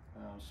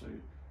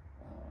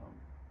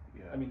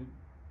 Yeah. I mean,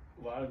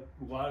 a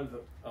lot of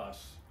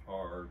us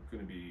are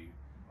going to be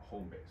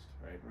home based,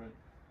 right? Right.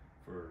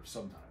 For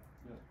some time.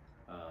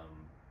 Yeah.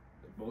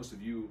 Most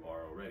of you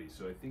are already,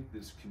 so I think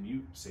this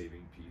commute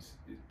saving piece,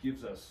 it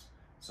gives us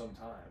some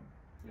time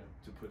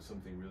to put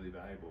something really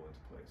valuable into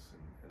place,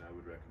 and I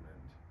would recommend,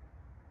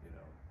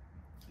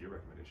 your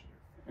recommendation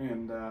here.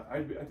 And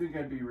I think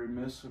I'd be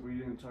remiss if we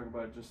didn't talk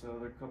about just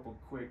another couple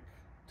quick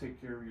take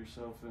care of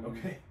yourself. And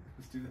okay,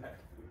 let's do that.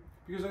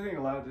 Because I think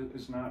a lot of it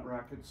is not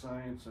rocket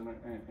science,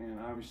 and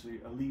obviously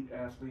elite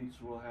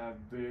athletes will have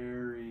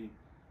very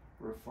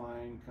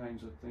refined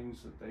kinds of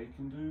things that they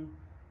can do,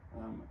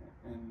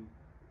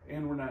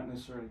 and we're not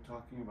necessarily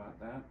talking about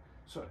that.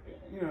 So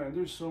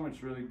there's so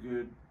much really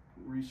good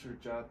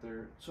research out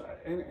there. So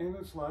and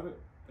it's a lot of,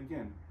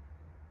 again,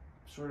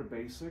 sort of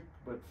basic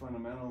but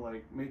fundamental,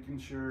 like making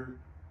sure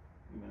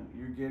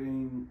you're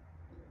getting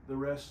the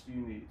rest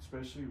you need,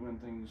 especially when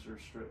things are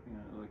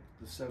like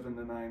the 7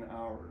 to 9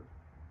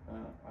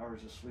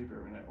 hours of sleep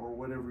every night, or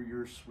whatever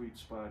your sweet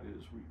spot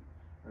is.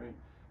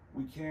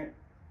 We can't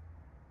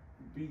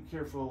be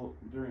careful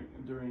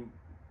during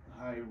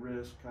high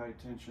risk, high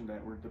tension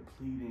that we're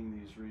depleting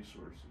these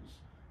resources.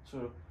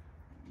 So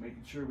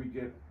making sure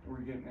we're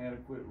getting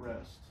adequate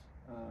rest.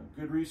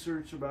 Good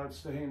research about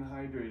staying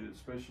hydrated,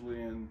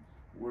 especially in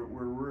where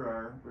we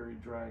are, very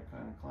dry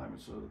kind of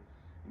climate. So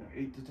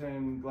 8 to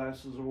 10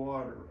 glasses of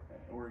water,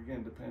 or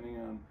again, depending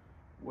on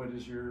what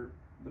is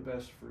the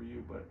best for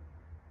you, but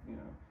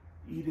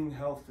eating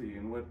healthy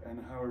and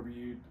however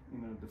you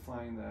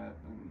define that,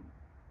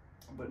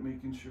 but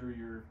making sure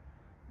you're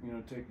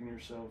taking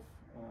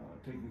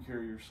care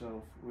of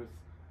yourself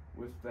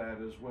with that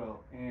as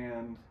well,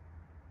 and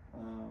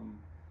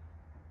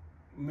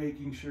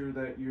making sure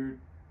that you're,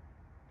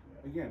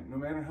 again, no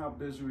matter how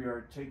busy we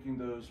are, taking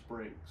those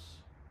breaks.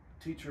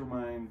 Teach your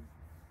mind.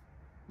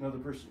 Another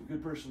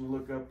good person to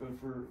look up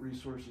for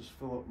resources,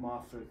 Philip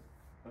Moffitt,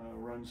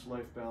 runs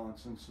Life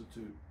Balance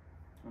Institute,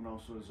 and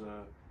also is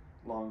a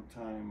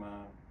long-time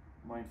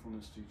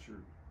mindfulness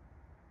teacher.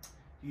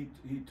 He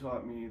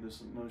taught me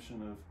this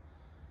notion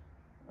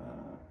of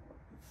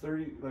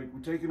 30, like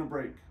we're taking a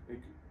break,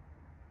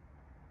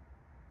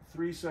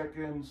 3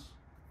 seconds,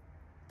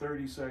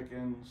 30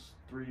 seconds,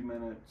 3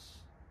 minutes,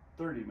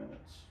 30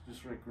 minutes.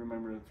 Just like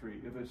remember the 3.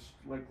 If it's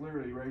like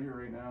literally right here,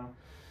 right now,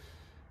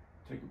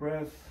 take a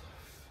breath,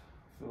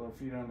 feel our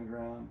feet on the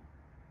ground,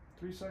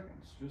 3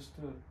 seconds, just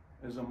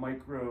as a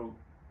micro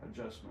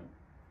adjustment.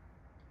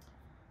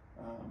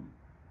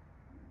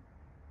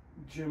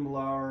 Jim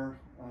Lauer,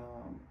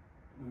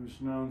 who's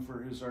known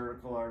for his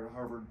article out of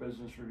Harvard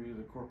Business Review,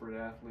 The Corporate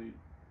Athlete,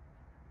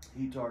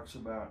 he talks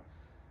about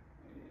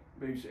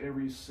basically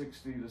every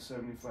 60 to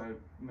 75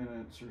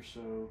 minutes or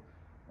so,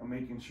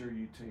 making sure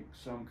you take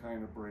some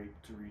kind of break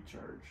to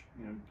recharge.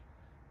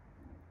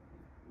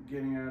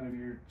 Getting out of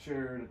your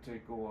chair to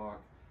take a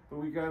walk, but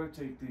we got to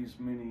take these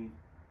mini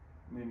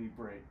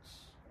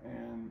breaks,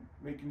 and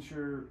making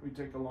sure we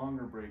take a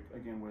longer break,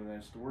 again, whether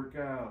that's to work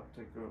out,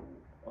 take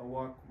a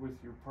walk with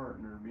your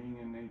partner, being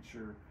in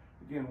nature,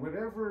 again,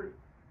 whatever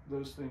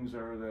those things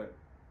are that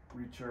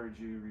recharge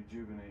you,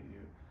 rejuvenate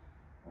you.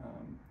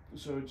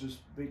 So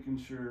just making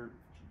sure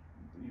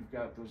you've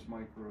got those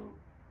micro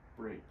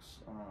breaks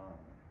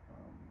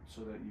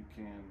so that you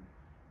can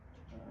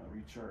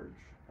recharge.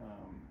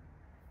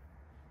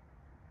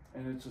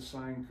 And it's a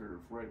sine curve,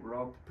 right? We're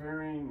all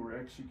preparing, we're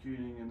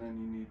executing, and then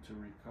you need to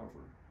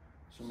recover.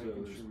 So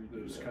making sure we do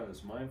there's that. kind of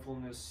this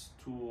mindfulness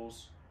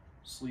tools,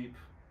 sleep,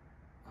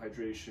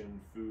 hydration,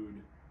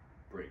 food,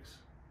 breaks.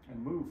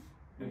 And move.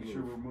 Make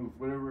sure we move.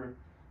 Whatever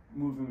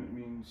movement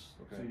means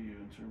to you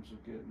in terms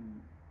of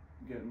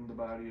getting the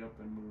body up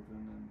and moving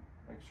and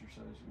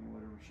exercising in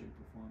whatever shape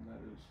or form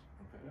that is.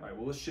 Okay. All right,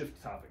 well, let's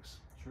shift topics.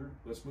 Sure.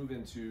 Let's move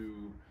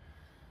into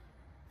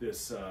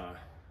this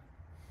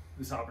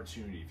this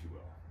opportunity, if you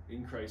will.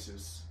 In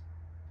crisis,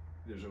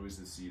 there's always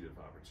the seed of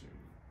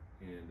opportunity,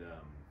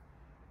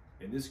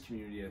 and this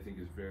community, I think,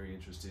 is very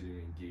interested in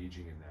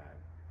engaging in that,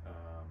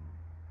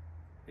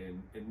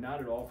 and not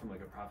at all from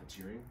like a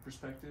profiteering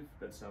perspective.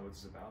 That's not what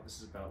this is about.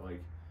 This is about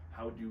like,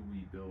 how do we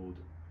build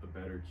a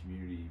better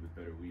community with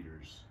better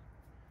leaders?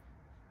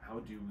 How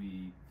do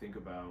we think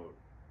about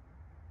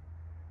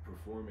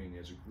performing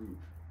as a group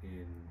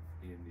in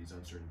these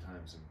uncertain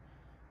times? And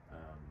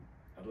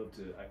I'd love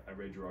to, I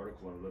read your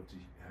article, and I'd love to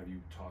have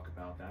you talk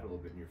about that a little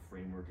bit, in your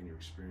framework and your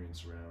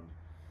experience around,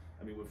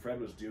 I mean, what Fred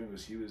was doing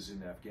was he was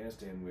in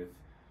Afghanistan with,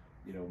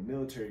 you know,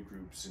 military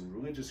groups and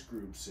religious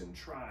groups and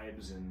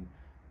tribes and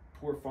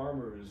poor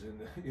farmers, and,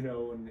 you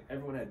know, and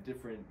everyone had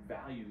different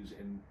values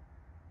and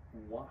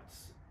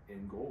wants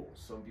and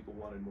goals. Some people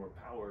wanted more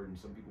power, and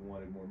some people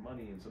wanted more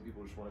money, and some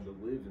people just wanted to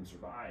live and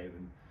survive,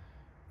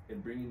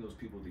 and bringing those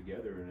people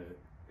together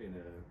in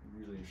a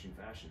really interesting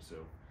fashion. So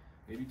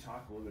maybe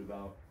talk a little bit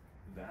about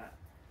that.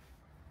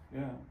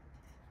 Yeah.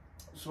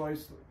 So I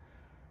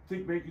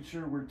think making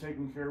sure we're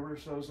taking care of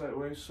ourselves that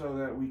way so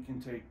that we can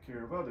take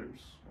care of others.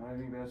 And I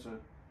think that's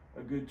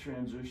a good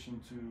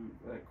transition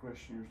to that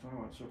question you're talking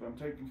about. So if I'm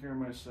taking care of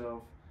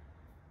myself,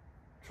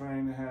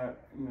 trying to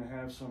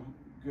have some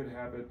good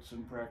habits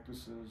and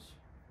practices,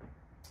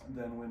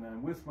 then when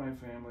I'm with my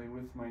family,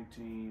 with my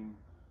team,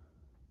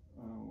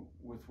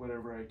 with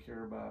whatever I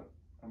care about,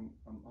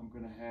 I'm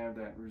going to have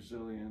that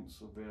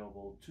resilience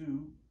available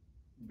to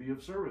be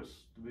of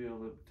service, to be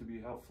able to be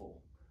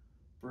helpful,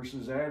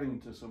 versus adding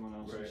to someone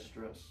else's Right.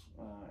 stress,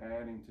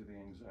 adding to the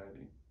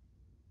anxiety.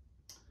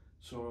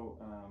 So,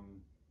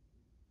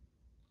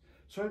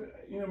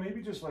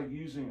 maybe just like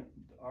using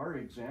our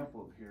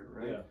example here,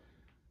 right? Yeah.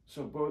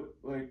 So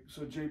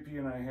JP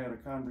and I had a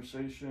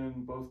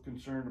conversation, both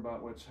concerned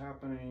about what's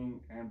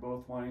happening and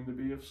both wanting to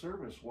be of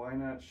service. Why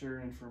not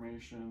share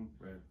information?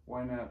 Right.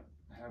 Why not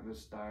have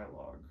this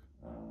dialogue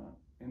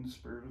in the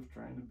spirit of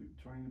trying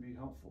to be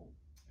helpful?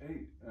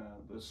 Hey,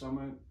 the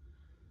summit,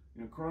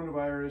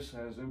 coronavirus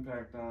has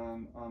impact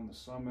on the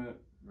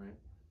summit, Right.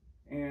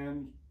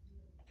 and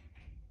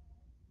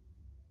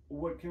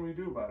what can we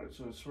do about it?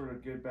 So sort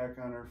of get back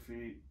on our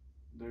feet.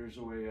 There's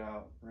a way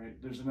out,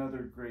 right? There's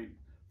another great,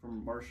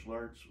 from martial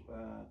arts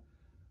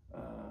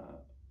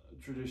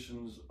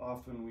traditions,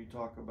 often we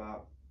talk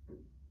about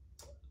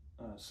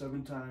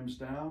 7 times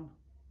down,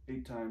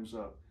 8 times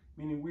up,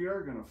 meaning we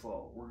are going to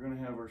fall. We're going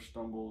to have our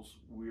stumbles.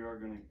 We are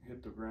going to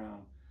hit the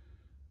ground,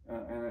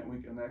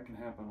 and that can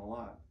happen a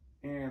lot.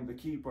 And the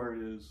key part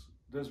is,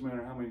 doesn't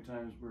matter how many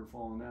times we're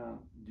falling down,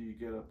 do you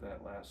get up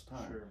that last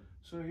time? Sure.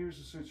 So here's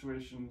the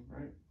situation,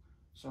 right?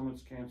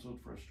 Summit's canceled,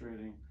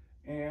 frustrating,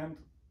 and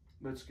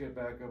let's get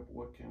back up.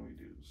 What can we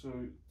do?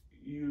 So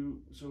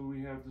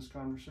we have this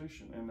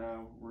conversation, and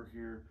now we're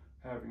here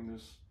having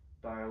this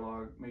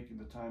dialogue, making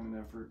the time and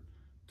effort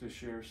to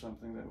share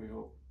something that we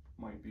hope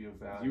might be of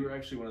value. You were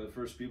actually one of the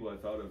first people I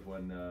thought of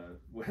when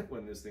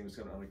this thing was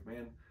coming. I'm like,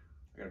 man,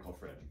 I gotta call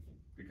Fred,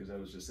 because I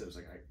was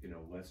like,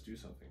 let's do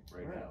something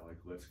right now. Like,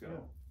 let's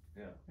go.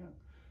 Yeah.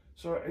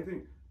 So I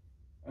think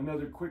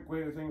another quick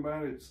way to think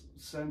about it is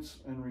sense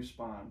and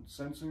respond.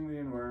 Sensing the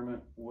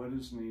environment, what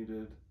is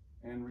needed,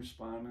 and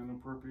respond in an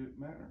appropriate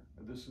manner.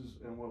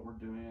 And what we're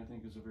doing, I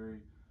think, is a very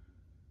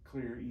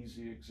clear,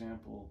 easy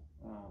example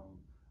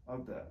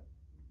of that.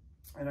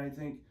 And I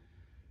think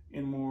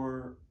in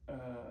more,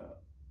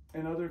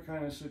 in other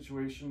kind of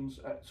situations,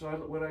 I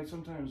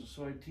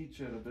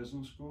teach at a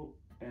business school,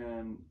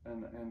 and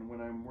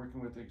when I'm working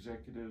with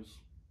executives,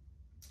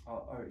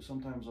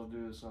 sometimes I'll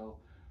do this. I'll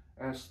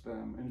ask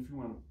them, and if you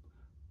want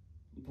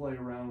to play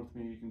around with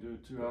me, you can do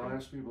it too. Okay. I'll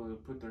ask people to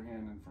put their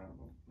hand in front of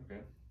them.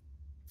 Okay.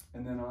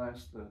 And then I'll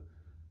ask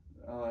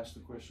the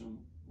question,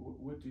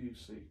 what do you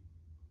see?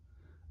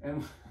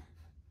 And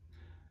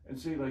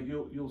see, like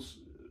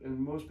and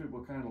most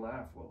people kind of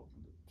laugh. Well,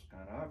 it's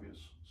kind of obvious.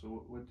 So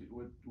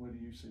what are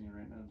you seeing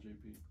right now,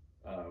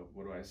 JP?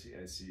 What do I see?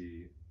 I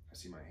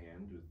see my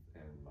hand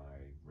and my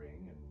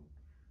ring and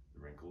the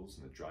wrinkles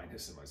and the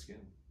dryness in my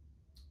skin.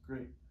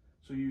 Great.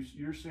 So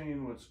you're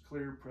seeing what's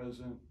clear,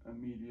 present,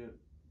 immediate.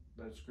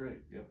 That's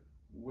great. Yep.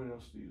 What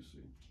else do you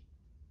see?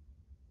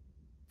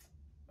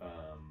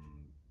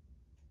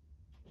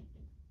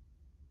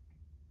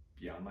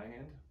 Beyond my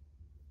hand.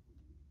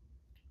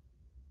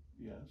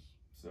 Yes.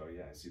 So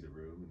yeah, I see the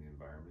room and the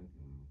environment,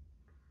 and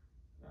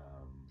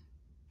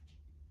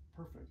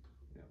perfect.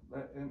 Yeah.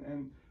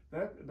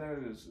 That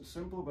is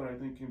simple, but I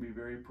think can be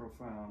very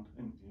profound.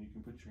 And you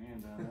can put your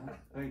hand down now.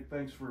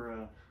 Thanks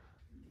for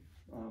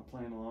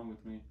playing along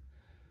with me.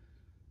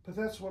 But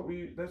that's what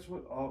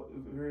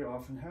very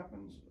often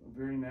happens.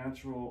 Very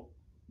natural,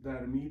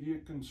 that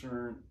immediate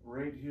concern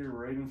right here,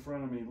 right in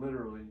front of me,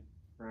 literally,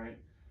 right?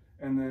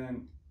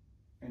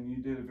 And you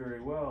did it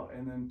very well.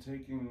 And then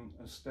taking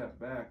a step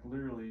back,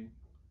 literally,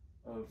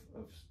 of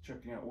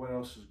checking out what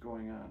else is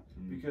going on.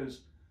 Mm-hmm.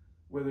 Because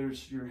whether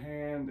it's your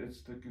hand,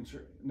 it's the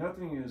concern,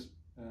 nothing is,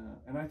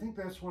 and I think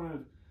that's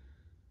if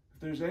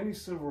there's any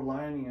silver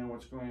lining on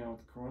what's going on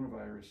with the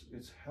coronavirus,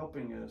 it's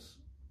helping us,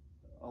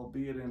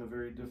 albeit in a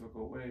very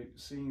difficult way,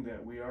 seeing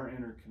that we are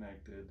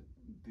interconnected.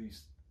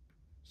 These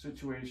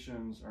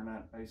situations are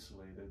not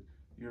isolated.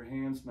 Your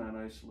hand's not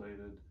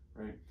isolated,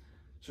 right?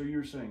 So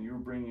you're saying you're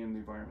bringing in the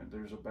environment.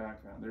 There's a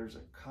background. There's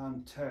a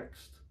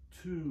context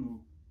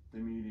to the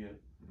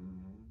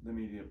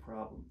immediate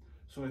problem.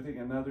 So I think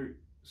another,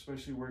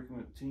 especially working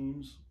with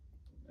teams,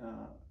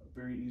 a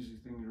very easy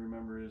thing to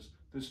remember is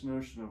this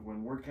notion of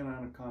when working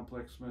on a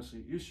complex,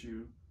 messy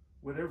issue,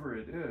 whatever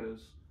it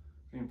is,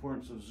 the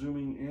importance of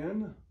zooming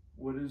in.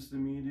 What is the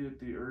immediate,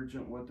 the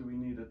urgent? What do we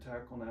need to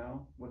tackle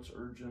now? What's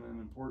urgent and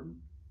important?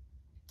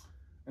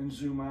 And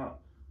zoom out.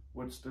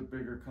 What's the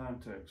bigger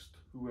context?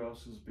 Who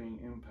else is being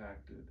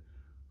impacted?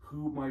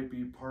 Who might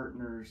be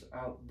partners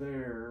out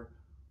there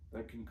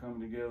that can come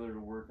together to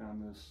work on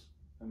this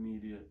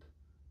immediate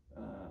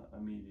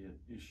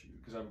issue?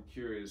 Because I'm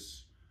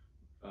curious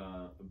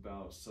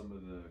about some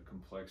of the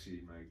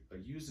complexity.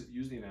 Like use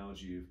the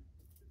analogy of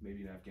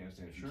maybe in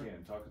Afghanistan, if Sure. you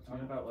can talk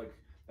about like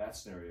that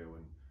scenario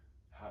and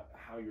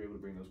how you're able to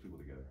bring those people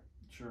together.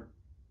 Sure.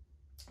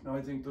 No,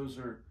 I think those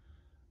are,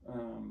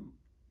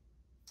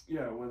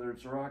 whether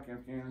it's Iraq,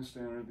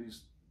 Afghanistan, or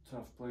these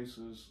tough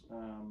places.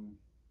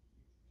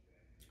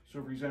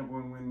 So, for example,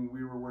 when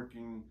we were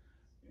working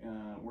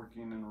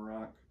in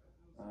Iraq,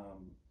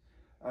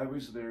 I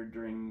was there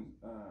during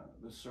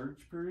the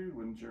surge period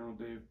when General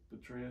Dave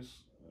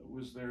Petraeus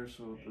was there.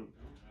 So,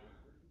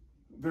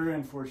 very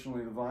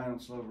unfortunately, the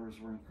violence levels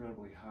were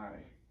incredibly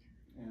high,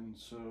 and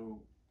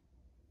so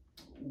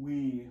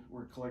we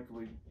were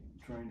collectively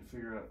trying to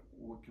figure out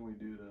what can we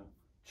do to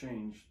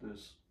change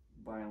this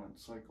violent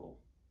cycle.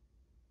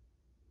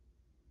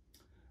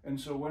 And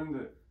so one of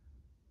the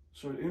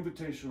sort of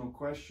invitational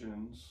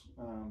questions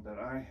that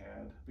I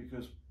had,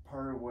 because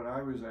part of what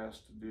I was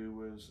asked to do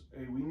was,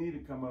 hey, we need to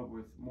come up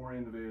with more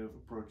innovative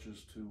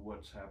approaches to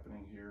what's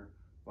happening here,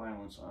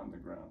 violence on the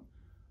ground.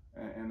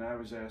 And I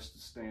was asked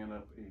to stand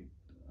up a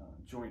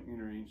joint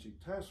interagency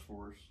task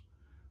force,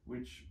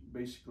 which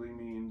basically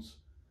means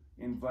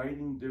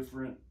inviting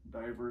different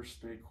diverse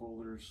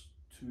stakeholders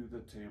to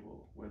the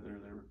table, whether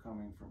they were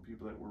coming from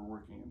people that were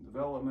working in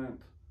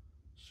development,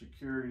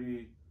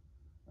 security,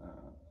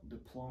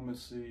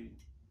 diplomacy,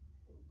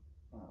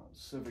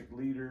 civic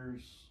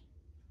leaders,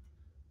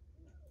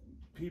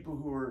 people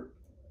who are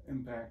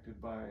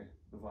impacted by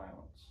the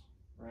violence,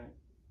 right?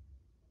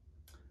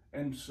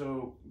 And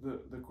so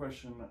the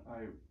question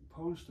I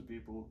pose to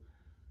people,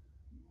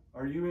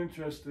 are you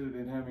interested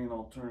in having an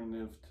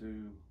alternative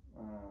to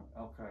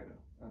Al-Qaeda,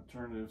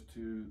 alternative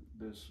to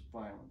this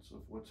violence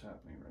of what's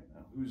happening right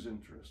now? Who's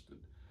interested?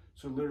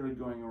 So literally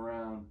going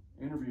around,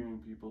 interviewing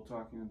people,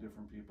 talking to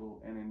different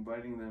people, and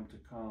inviting them to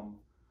come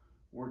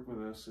work with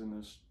us in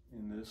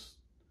this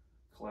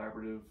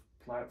collaborative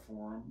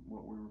platform,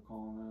 what we were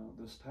calling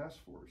this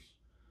task force.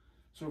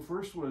 So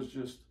first was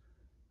just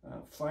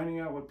finding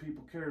out what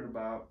people cared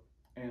about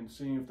and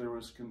seeing if there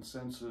was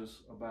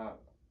consensus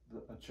about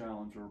a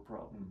challenge or a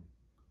problem.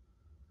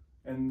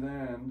 And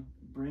then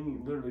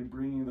literally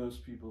bringing those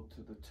people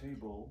to the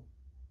table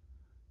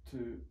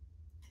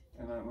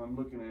and I'm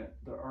looking at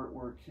the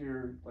artwork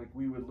here, like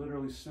we would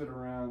literally sit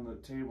around the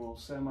table,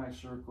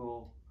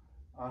 semicircle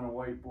on a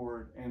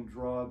whiteboard and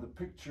draw the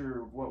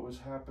picture of what was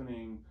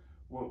happening,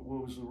 what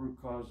was the root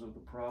cause of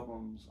the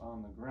problems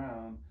on the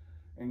ground,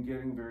 and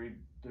getting very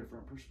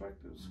different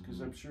perspectives. Because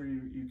I'm sure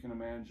you can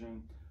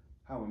imagine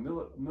how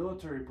a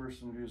military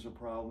person views a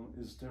problem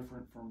is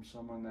different from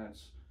someone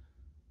that's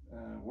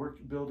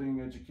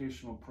building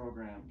educational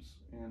programs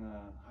in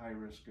a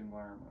high-risk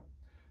environment.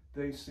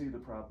 They see the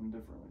problem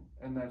differently,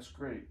 and that's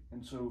great.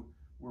 And so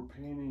we're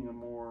painting a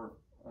more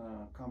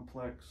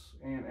complex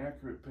and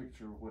accurate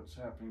picture of what's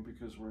happening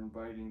because we're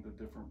inviting the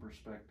different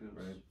perspectives.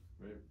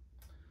 Right.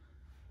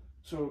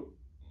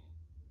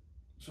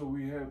 So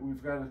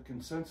we've got a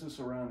consensus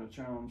around a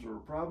challenge or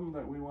a problem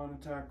that we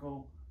want to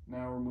tackle.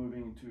 Now we're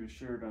moving to a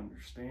shared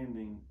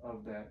understanding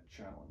of that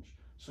challenge.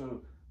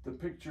 So the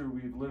picture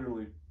we've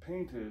literally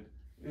painted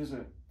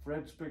isn't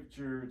Fred's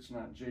picture, it's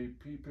not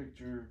JP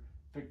picture,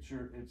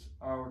 it's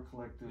our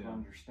collective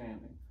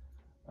understanding.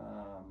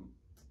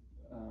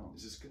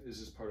 Is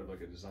this part of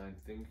like a design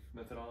think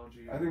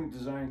methodology? I think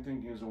design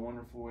thinking is a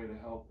wonderful way to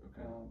help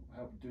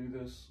do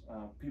this.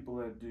 People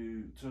that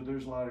do, so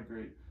there's a lot of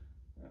great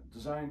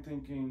design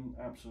thinking,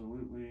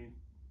 absolutely.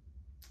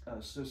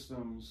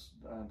 Systems,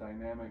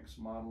 dynamics,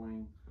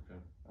 modeling.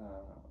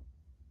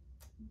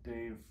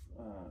 Dave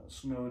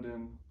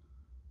Snowden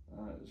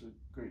is a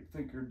great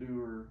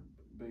thinker-doer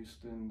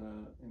based in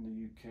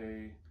the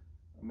UK.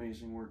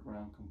 Amazing work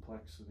around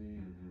complexity,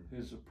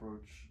 his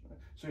approach.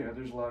 So yeah,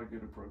 there's a lot of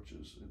good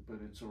approaches, but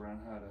it's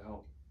around how to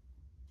help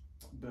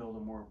build a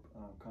more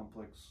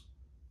complex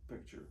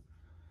picture.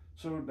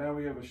 So now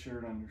we have a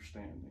shared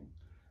understanding.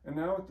 And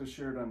now with the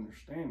shared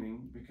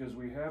understanding, because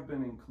we have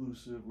been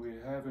inclusive, we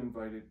have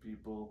invited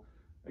people,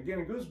 again,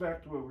 it goes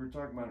back to what we were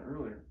talking about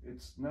earlier.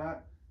 It's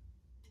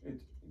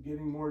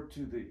getting more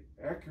to the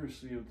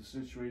accuracy of the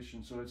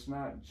situation. So it's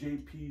not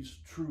JP's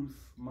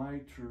truth,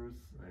 my truth.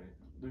 Right.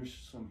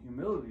 There's some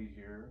humility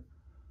here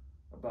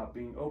about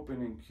being open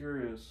and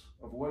curious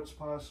of what's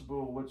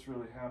possible, what's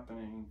really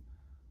happening.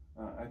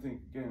 I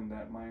think, again,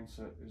 that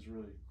mindset is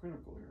really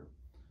critical here.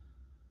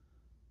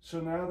 So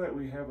now that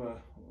we have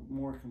a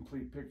more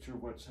complete picture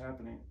of what's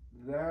happening,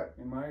 that,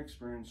 in my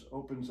experience,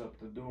 opens up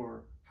the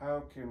door.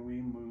 How can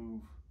we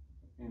move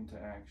into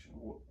action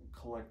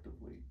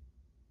collectively?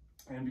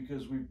 And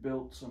because we've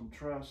built some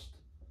trust,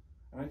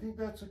 and I think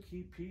that's a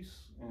key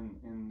piece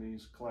in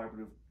these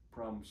collaborative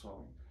problem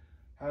solving.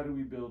 How do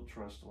we build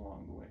trust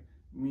along the way?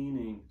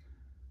 Meaning,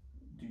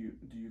 do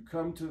you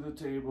come to the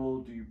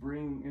table? Do you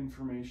bring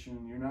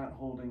information? You're not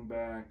holding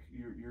back.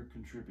 You're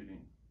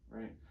contributing,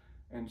 right?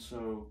 And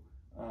so,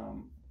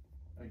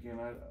 again,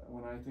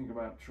 when I think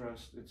about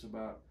trust, it's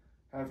about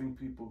having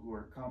people who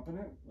are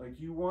competent. Like,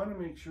 you want to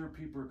make sure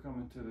people are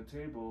coming to the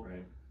table,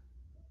 right,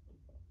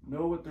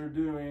 know what they're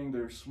doing,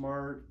 they're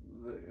smart,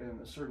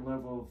 and a certain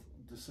level of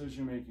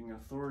decision-making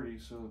authority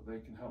so that they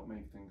can help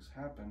make things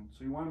happen.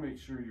 So you want to make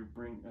sure you're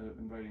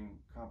inviting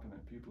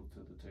competent people to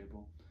the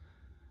table.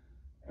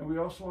 And we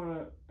also want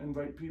to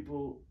invite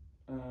people,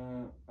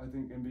 I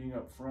think, in being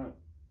upfront.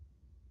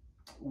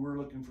 We're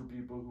looking for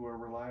people who are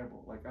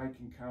reliable. Like, I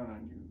can count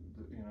on you,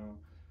 you know.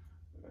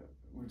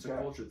 It's a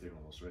culture thing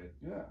almost, right?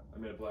 Yeah. I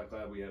mean, at Black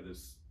Lab, we have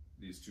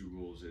these two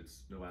rules.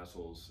 It's no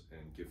assholes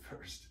and give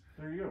first.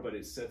 There you go. But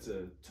it sets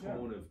a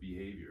tone of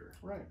behavior,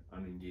 right,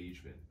 on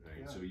engagement,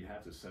 right? Yeah. So you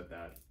have to set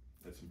that.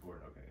 That's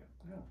important. Okay.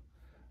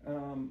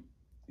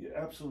 Yeah,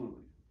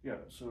 absolutely.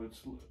 Yeah. So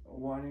it's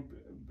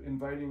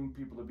inviting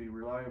people to be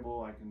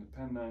reliable. I can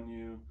depend on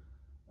you.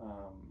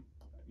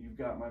 You've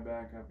got my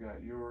back. I've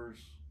got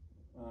yours.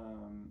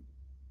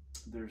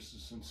 There's the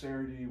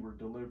sincerity. We're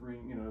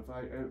delivering. You know, if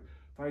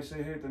I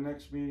say, hey, at the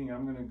next meeting,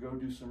 I'm going to go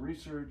do some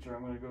research, or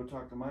I'm going to go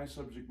talk to my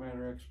subject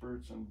matter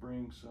experts and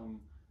bring some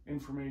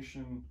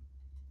information,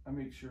 I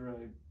make sure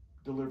I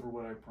deliver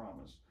what I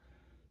promised.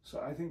 So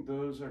I think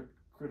those are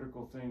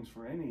critical things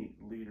for any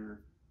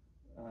leader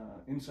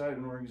inside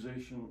an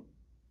organization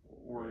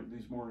or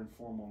these more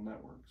informal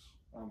networks.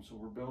 So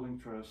we're building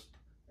trust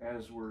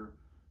as we're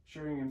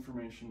sharing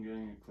information,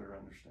 getting a clear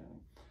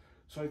understanding.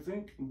 So I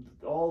think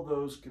all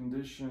those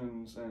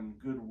conditions and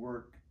good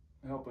work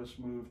help us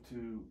move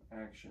to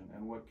action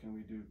and what can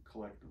we do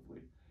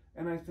collectively.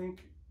 And I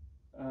think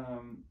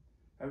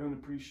having an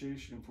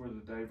appreciation for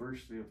the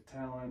diversity of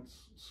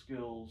talents,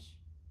 skills.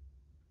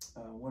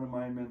 One of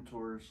my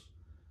mentors,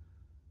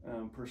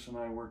 person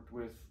I worked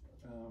with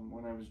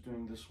when I was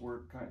doing this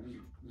work,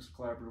 this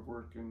collaborative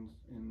work in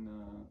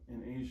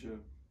Asia,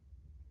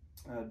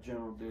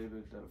 General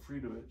David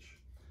Friedovich,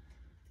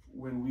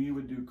 when we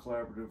would do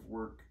collaborative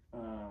work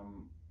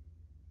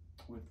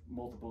with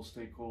multiple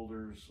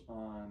stakeholders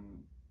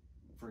on,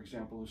 for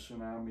example, the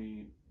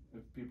tsunami.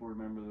 If people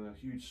remember the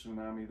huge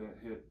tsunami that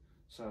hit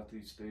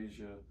Southeast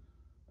Asia,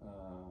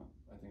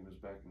 I think it was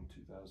back in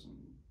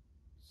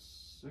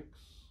 2006,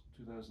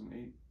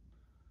 2008.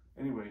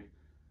 Anyway,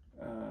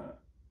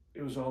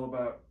 it was all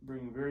about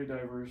bringing very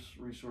diverse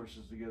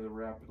resources together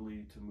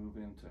rapidly to move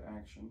into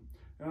action.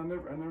 And I'll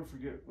never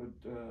forget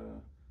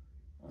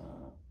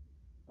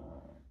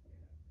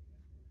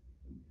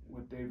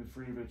what David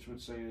Friedovich would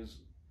say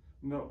is,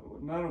 no,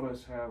 none of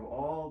us have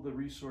all the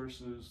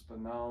resources, the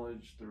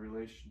knowledge, the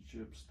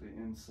relationships, the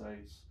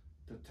insights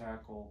to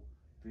tackle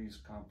these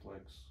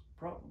complex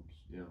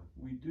problems. Yeah.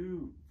 We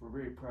do, for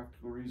very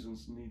practical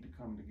reasons, need to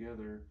come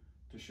together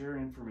to share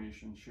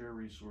information, share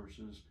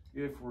resources,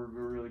 if we're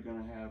really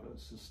going to have a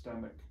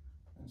systemic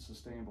and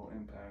sustainable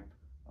impact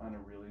on a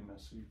really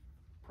messy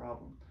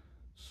problem.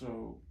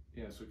 So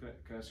yeah. So can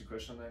I ask you a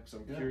question on that? Because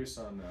I'm curious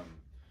on.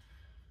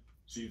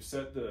 So you've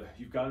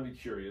got to be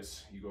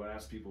curious. You go and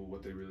ask people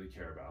what they really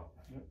care about.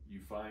 Yep. You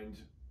find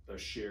a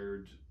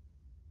shared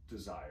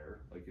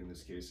desire, like in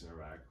this case in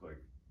Iraq,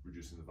 like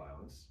reducing the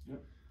violence.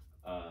 Yep.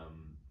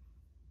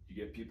 You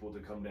get people to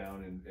come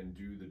down and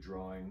do the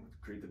drawing,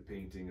 create the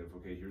painting of,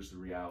 okay, here's the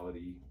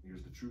reality,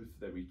 here's the truth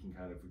that we can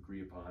kind of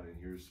agree upon, and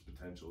here's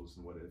potentials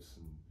and what ifs.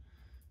 And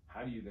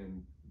how do you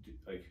then,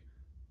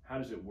 how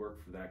does it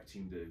work for that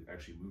team to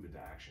actually move into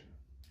action?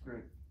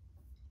 Great.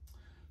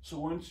 So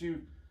once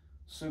you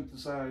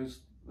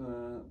synthesize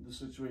the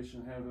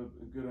situation, have a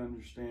good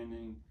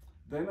understanding,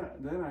 then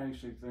I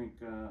actually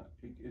think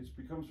it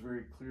becomes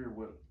very clear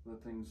what the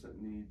things that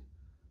need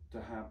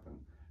to happen,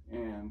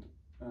 and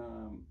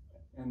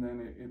then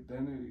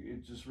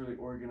it just really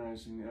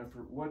organizing the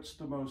effort. What's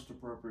the most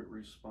appropriate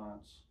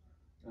response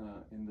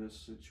in this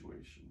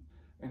situation?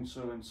 And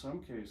so in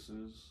some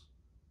cases,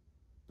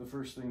 the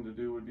first thing to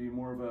do would be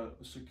more of a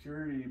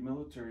security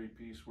military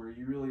piece, where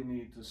you really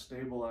need to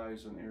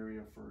stabilize an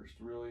area first,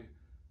 really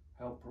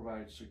help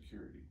provide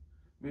security.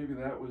 Maybe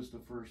that was the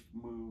first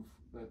move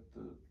that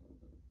the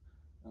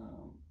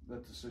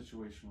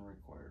situation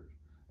required.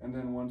 And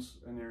then once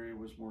an area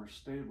was more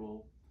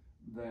stable,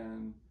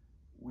 then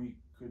we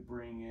could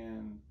bring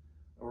in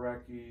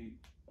Iraqi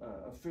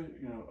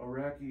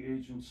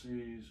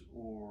agencies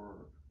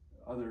or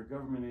other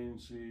government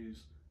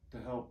agencies to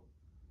help,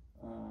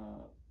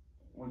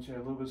 once you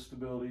have a little bit of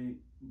stability,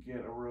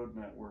 get a road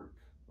network,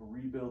 or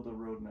rebuild the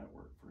road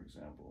network, for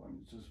example. I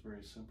mean, it's just a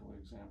very simple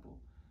example.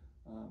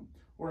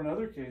 Or in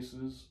other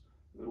cases,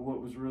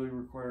 what was really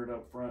required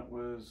up front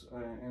was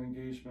an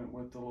engagement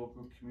with the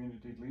local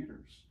community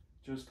leaders.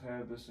 Just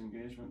have this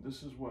engagement.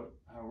 This is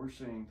how we're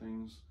seeing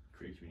things.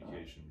 Create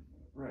communication.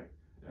 Right.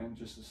 Yeah. And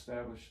just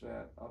establish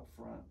that up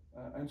front.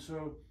 And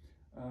so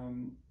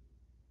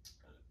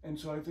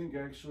I think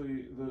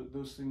actually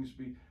those things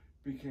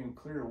became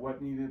clear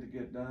what needed to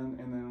get done,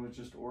 and then it was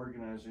just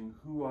organizing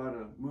who ought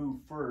to move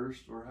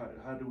first, or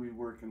how do we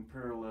work in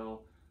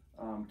parallel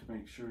to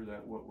make sure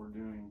that what we're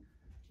doing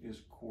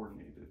is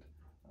coordinated.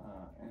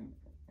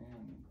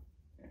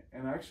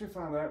 And I actually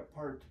found that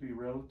part to be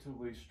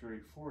relatively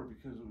straightforward,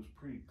 because it was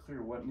pretty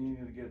clear what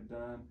needed to get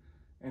done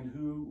and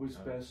who was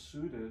best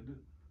suited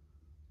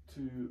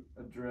to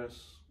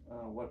address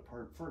what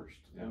part first.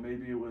 Yeah. And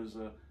maybe it was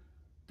a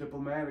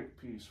diplomatic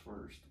piece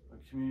first,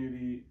 a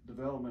community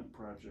development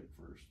project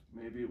first.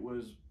 Maybe it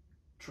was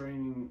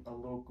training a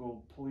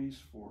local police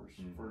force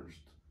first.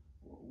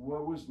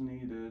 What was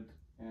needed,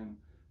 and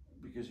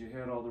because you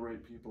had all the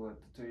right people at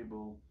the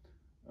table,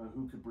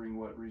 who could bring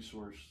what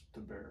resource to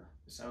bear.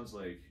 It sounds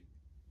like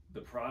the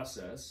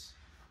process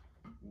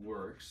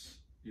works.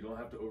 You don't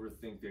have to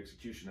overthink the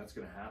execution. That's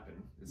going to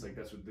happen. It's like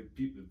that's what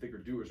the thicker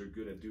doers are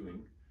good at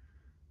doing.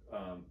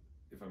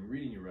 If I'm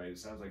reading you right, it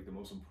sounds like the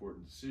most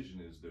important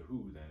decision is the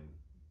who then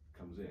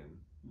comes in.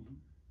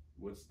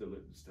 What's the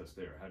litmus test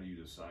there? How do you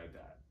decide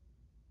that?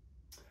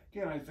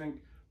 Again, I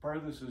think part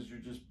of this is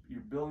you're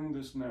building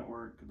this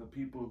network. The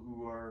people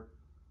who are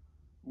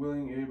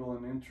willing, able,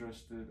 and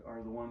interested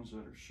are the ones that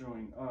are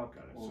showing up,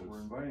 or so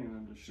we're inviting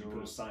them to show up. You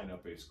put a sign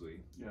up,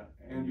 basically. Yeah,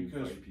 and you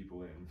invite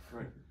people in.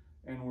 Right,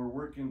 and we're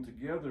working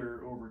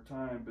together over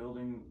time,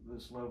 building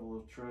this level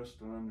of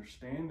trust and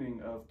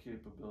understanding of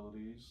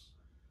capabilities.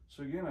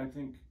 So again, I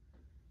think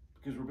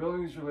because we're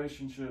building these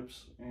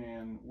relationships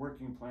and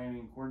working,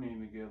 planning,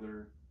 coordinating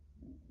together,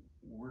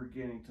 we're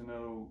getting to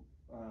know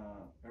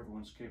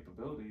everyone's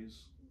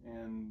capabilities,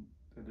 and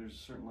there's a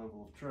certain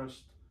level of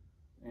trust,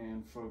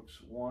 and folks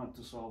want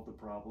to solve the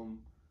problem.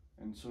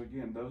 And so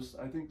again,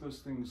 I think those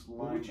things line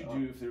up. What would you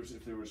do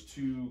if there was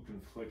two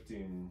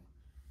conflicting,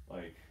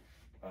 like,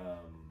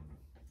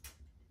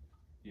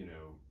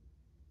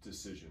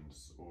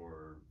 decisions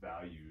or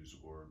values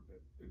or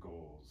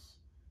goals,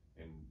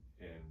 and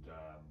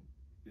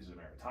is it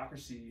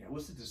meritocracy?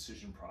 What's the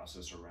decision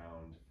process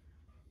around,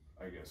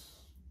 I guess,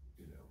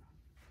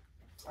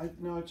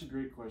 No, it's a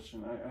great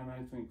question.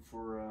 I think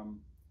for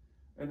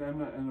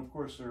and of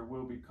course there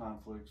will be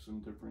conflicts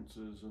and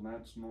differences, and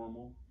that's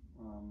normal,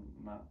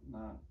 not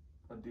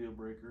a deal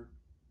breaker.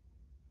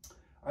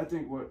 I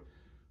think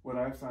what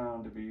I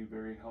found to be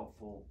very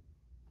helpful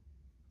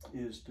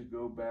is to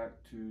go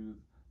back to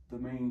the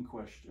main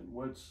question.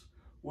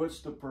 What's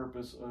the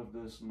purpose of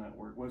this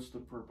network? What's the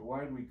purpose?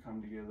 Why did we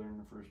come together in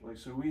the first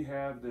place? So we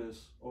have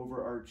this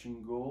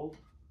overarching goal,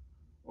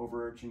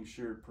 overarching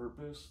shared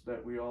purpose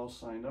that we all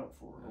signed up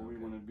for, or we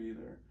want to be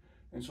there.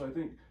 And so I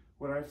think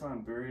what I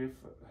found very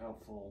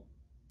helpful,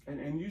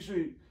 and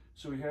usually,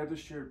 so we had this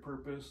shared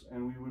purpose,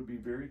 and we would be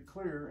very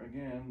clear,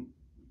 again,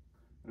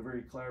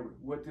 very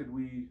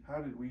collaborative.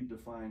 How did we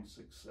define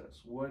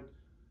success? What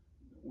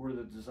were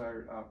the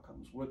desired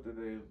outcomes? What did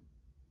they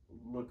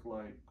look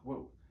like?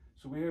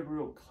 So we had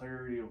real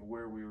clarity of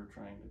where we were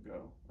trying to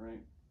go,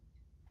 right?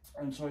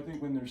 And so I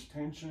think when there's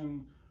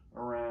tension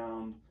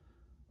around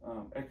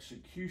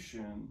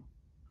execution,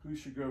 who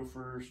should go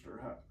first, or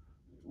how,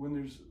 when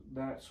there's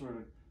that sort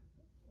of,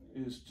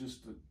 is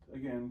just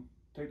again,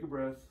 take a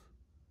breath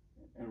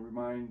and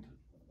remind.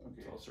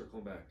 Okay, it's all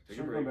circling back.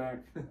 Circling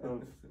back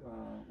of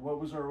what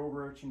was our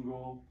overarching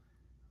goal,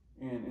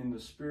 and in the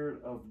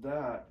spirit of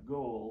that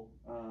goal,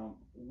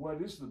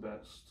 what is the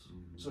best?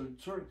 So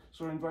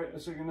invite.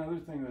 It's like another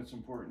thing that's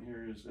important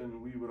here is,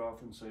 and we would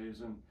often say,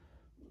 is in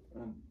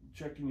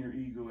checking your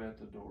ego at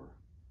the door.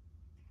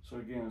 So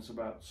again, it's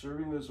about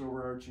serving this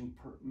overarching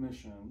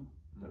mission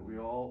that we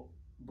all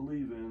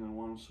believe in and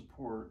want to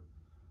support,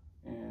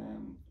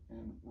 and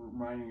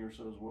reminding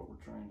ourselves what we're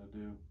trying to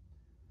do.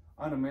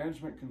 On a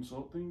management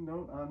consulting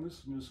note on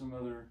this, and just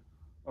another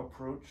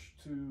approach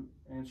to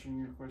answering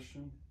your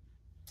question,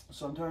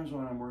 sometimes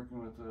when I'm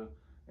working with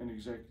an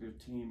executive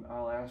team,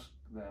 I'll ask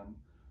them,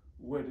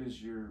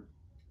 what's your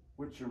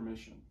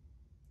mission?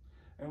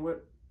 And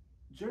what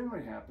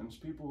generally happens,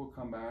 people will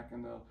come back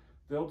and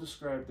they'll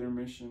describe their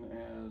mission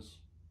as,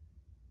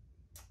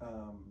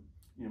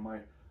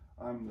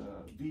 I'm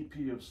the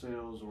VP of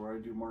sales, or I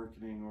do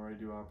marketing, or I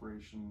do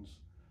operations.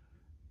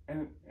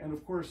 And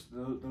of course,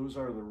 those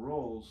are the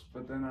roles,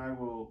 but then I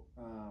will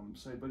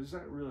say, but is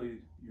that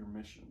really your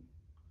mission?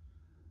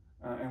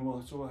 And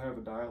we'll have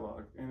a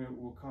dialogue, and it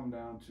will come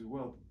down to,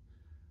 well,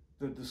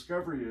 the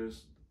discovery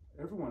is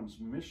everyone's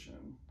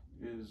mission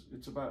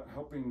it's about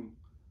helping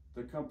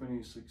the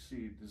company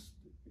succeed.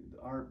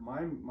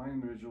 My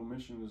individual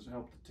mission is to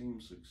help the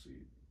team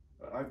succeed.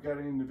 I've got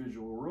an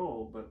individual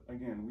role, but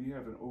again, we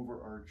have an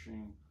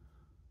overarching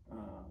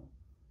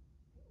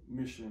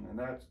mission, and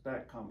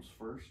that comes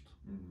first.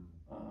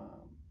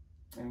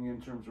 And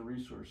in terms of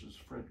resources,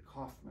 Fred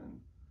Krawchuk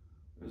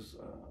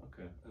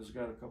has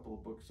got a couple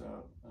of books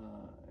out,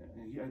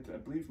 and I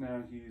believe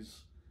now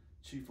he's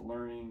chief of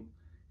learning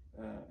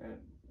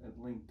at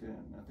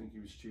LinkedIn. I think he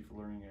was chief of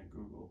learning at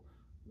Google.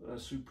 A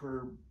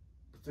superb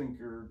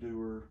thinker,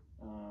 doer,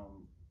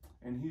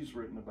 and he's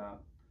written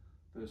about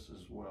this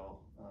as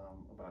well,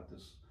 about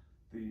this,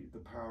 the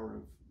power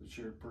of the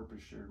shared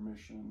purpose, shared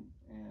mission,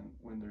 and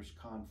when there's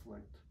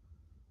conflict,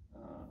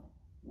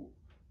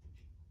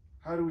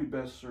 how do we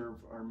best serve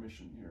our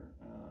mission here?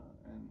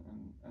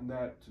 And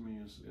that to me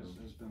has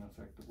been an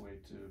effective way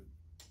to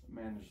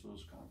manage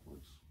those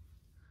conflicts.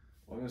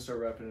 Well, I'm going to start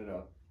wrapping it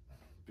up.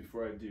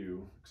 Before I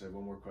do, because I have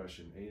one more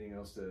question, anything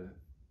else to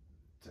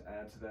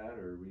add to that,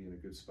 or are we in a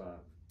good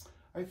spot?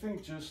 I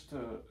think just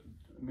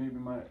maybe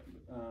my,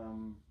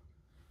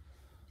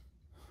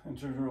 in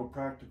terms of real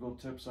practical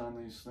tips on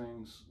these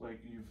things,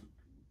 like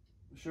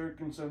you've shared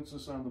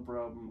consensus on the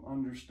problem,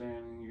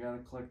 understanding, you got a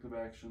collective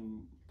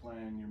action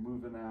plan, you're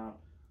moving out,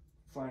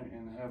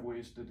 and have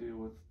ways to deal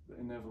with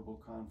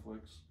inevitable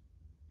conflicts.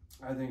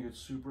 I think it's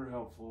super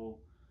helpful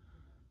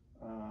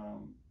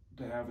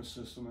to have a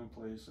system in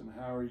place, and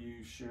how are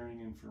you sharing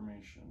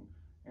information?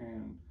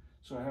 And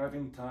so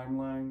having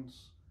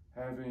timelines,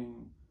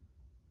 having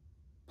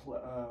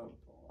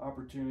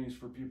opportunities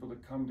for people to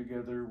come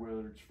together,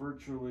 whether it's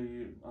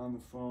virtually, on the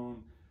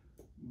phone,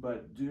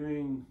 but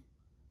doing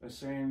a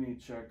sanity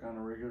check on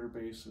a regular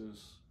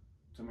basis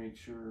to make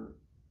sure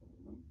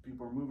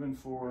people are moving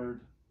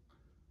forward,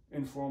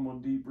 informal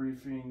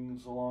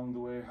debriefings along the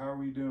way. How are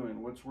we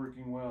doing? What's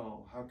working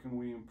well? How can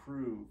we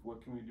improve?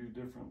 What can we do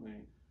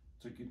differently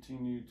to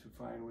continue to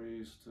find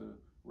ways to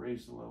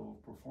raise the level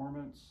of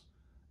performance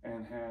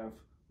and have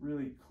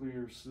really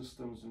clear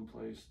systems in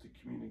place to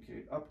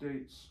communicate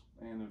updates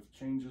and if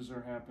changes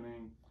are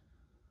happening.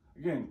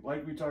 Again,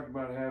 like we talked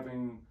about,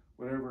 having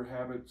whatever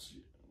habits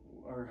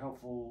are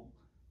helpful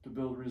to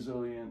build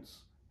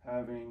resilience,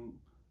 having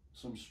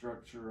some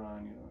structure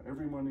on,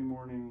 every Monday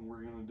morning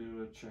we're going to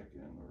do a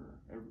check-in,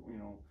 or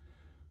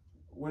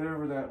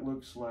whatever that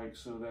looks like,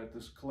 so that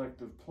this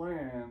collective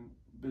plan,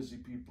 busy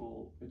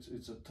people,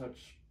 it's a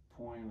touch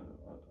point,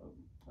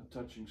 a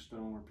touching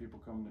stone where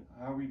people come to,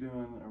 how are we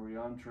doing? Are we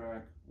on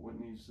track? Where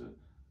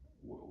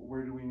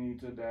do we need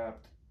to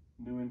adapt?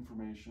 New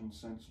information,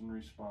 sense and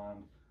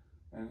respond.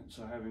 And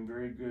so having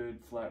very good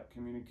flat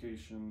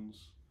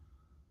communications,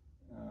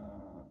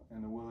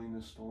 and a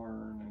willingness to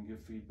learn and give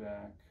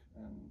feedback,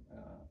 and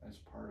as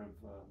part of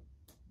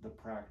the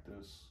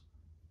practice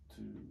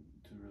to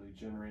really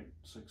generate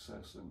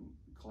success and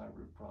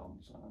collaborative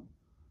problems on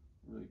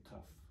really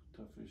tough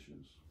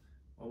issues.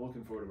 I'm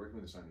looking forward to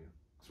working with this on you.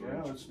 So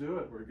yeah, let's do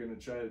it. We're going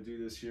to try to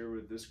do this here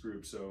with this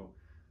group, so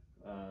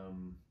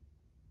I'm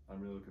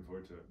really looking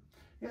forward to it.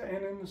 Yeah,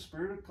 and in the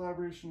spirit of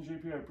collaboration,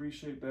 JP, I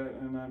appreciate that,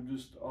 and I've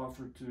just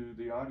offered to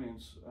the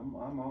audience,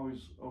 I'm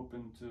always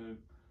open to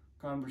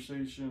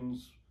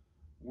conversations,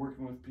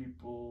 working with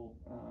people.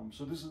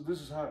 So this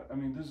is how,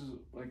 this is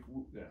like,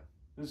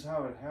 this is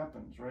how it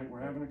happens, right?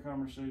 We're having a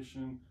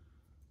conversation,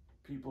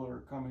 people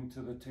are coming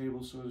to the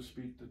table, so to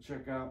speak, to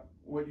check out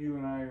what you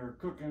and I are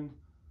cooking,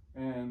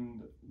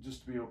 and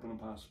just to be open to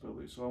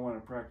possibilities. So I want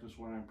to practice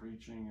what I'm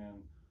preaching,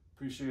 and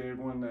appreciate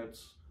everyone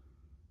that's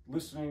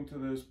listening to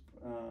this.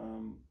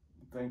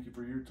 Thank you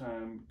for your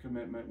time,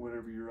 commitment,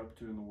 whatever you're up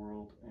to in the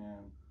world,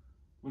 and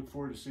look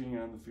forward to seeing you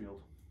on the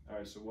field. All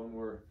right, so one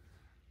more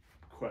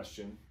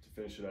question to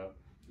finish it up.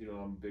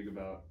 I'm big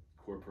about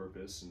core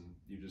purpose, and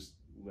you just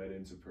led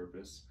into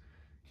purpose.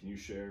 Can you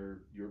share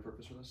your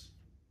purpose with us?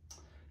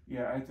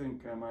 Yeah, I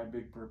think my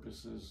big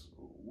purpose is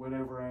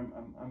whatever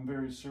I'm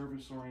very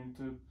service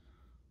oriented.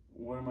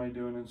 What am I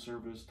doing in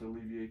service to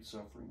alleviate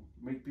suffering,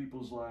 make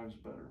people's lives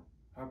better?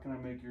 How can I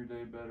make your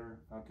day better?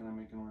 How can I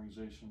make an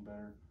organization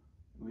better,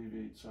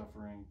 alleviate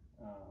suffering,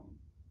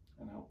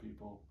 and help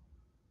people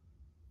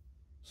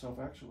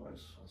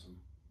self-actualize? Awesome.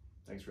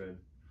 Thanks, Fred.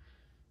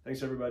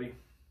 Thanks, everybody.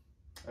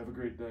 Have a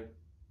great day.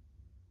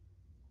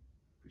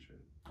 Appreciate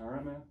it. All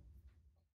right, man.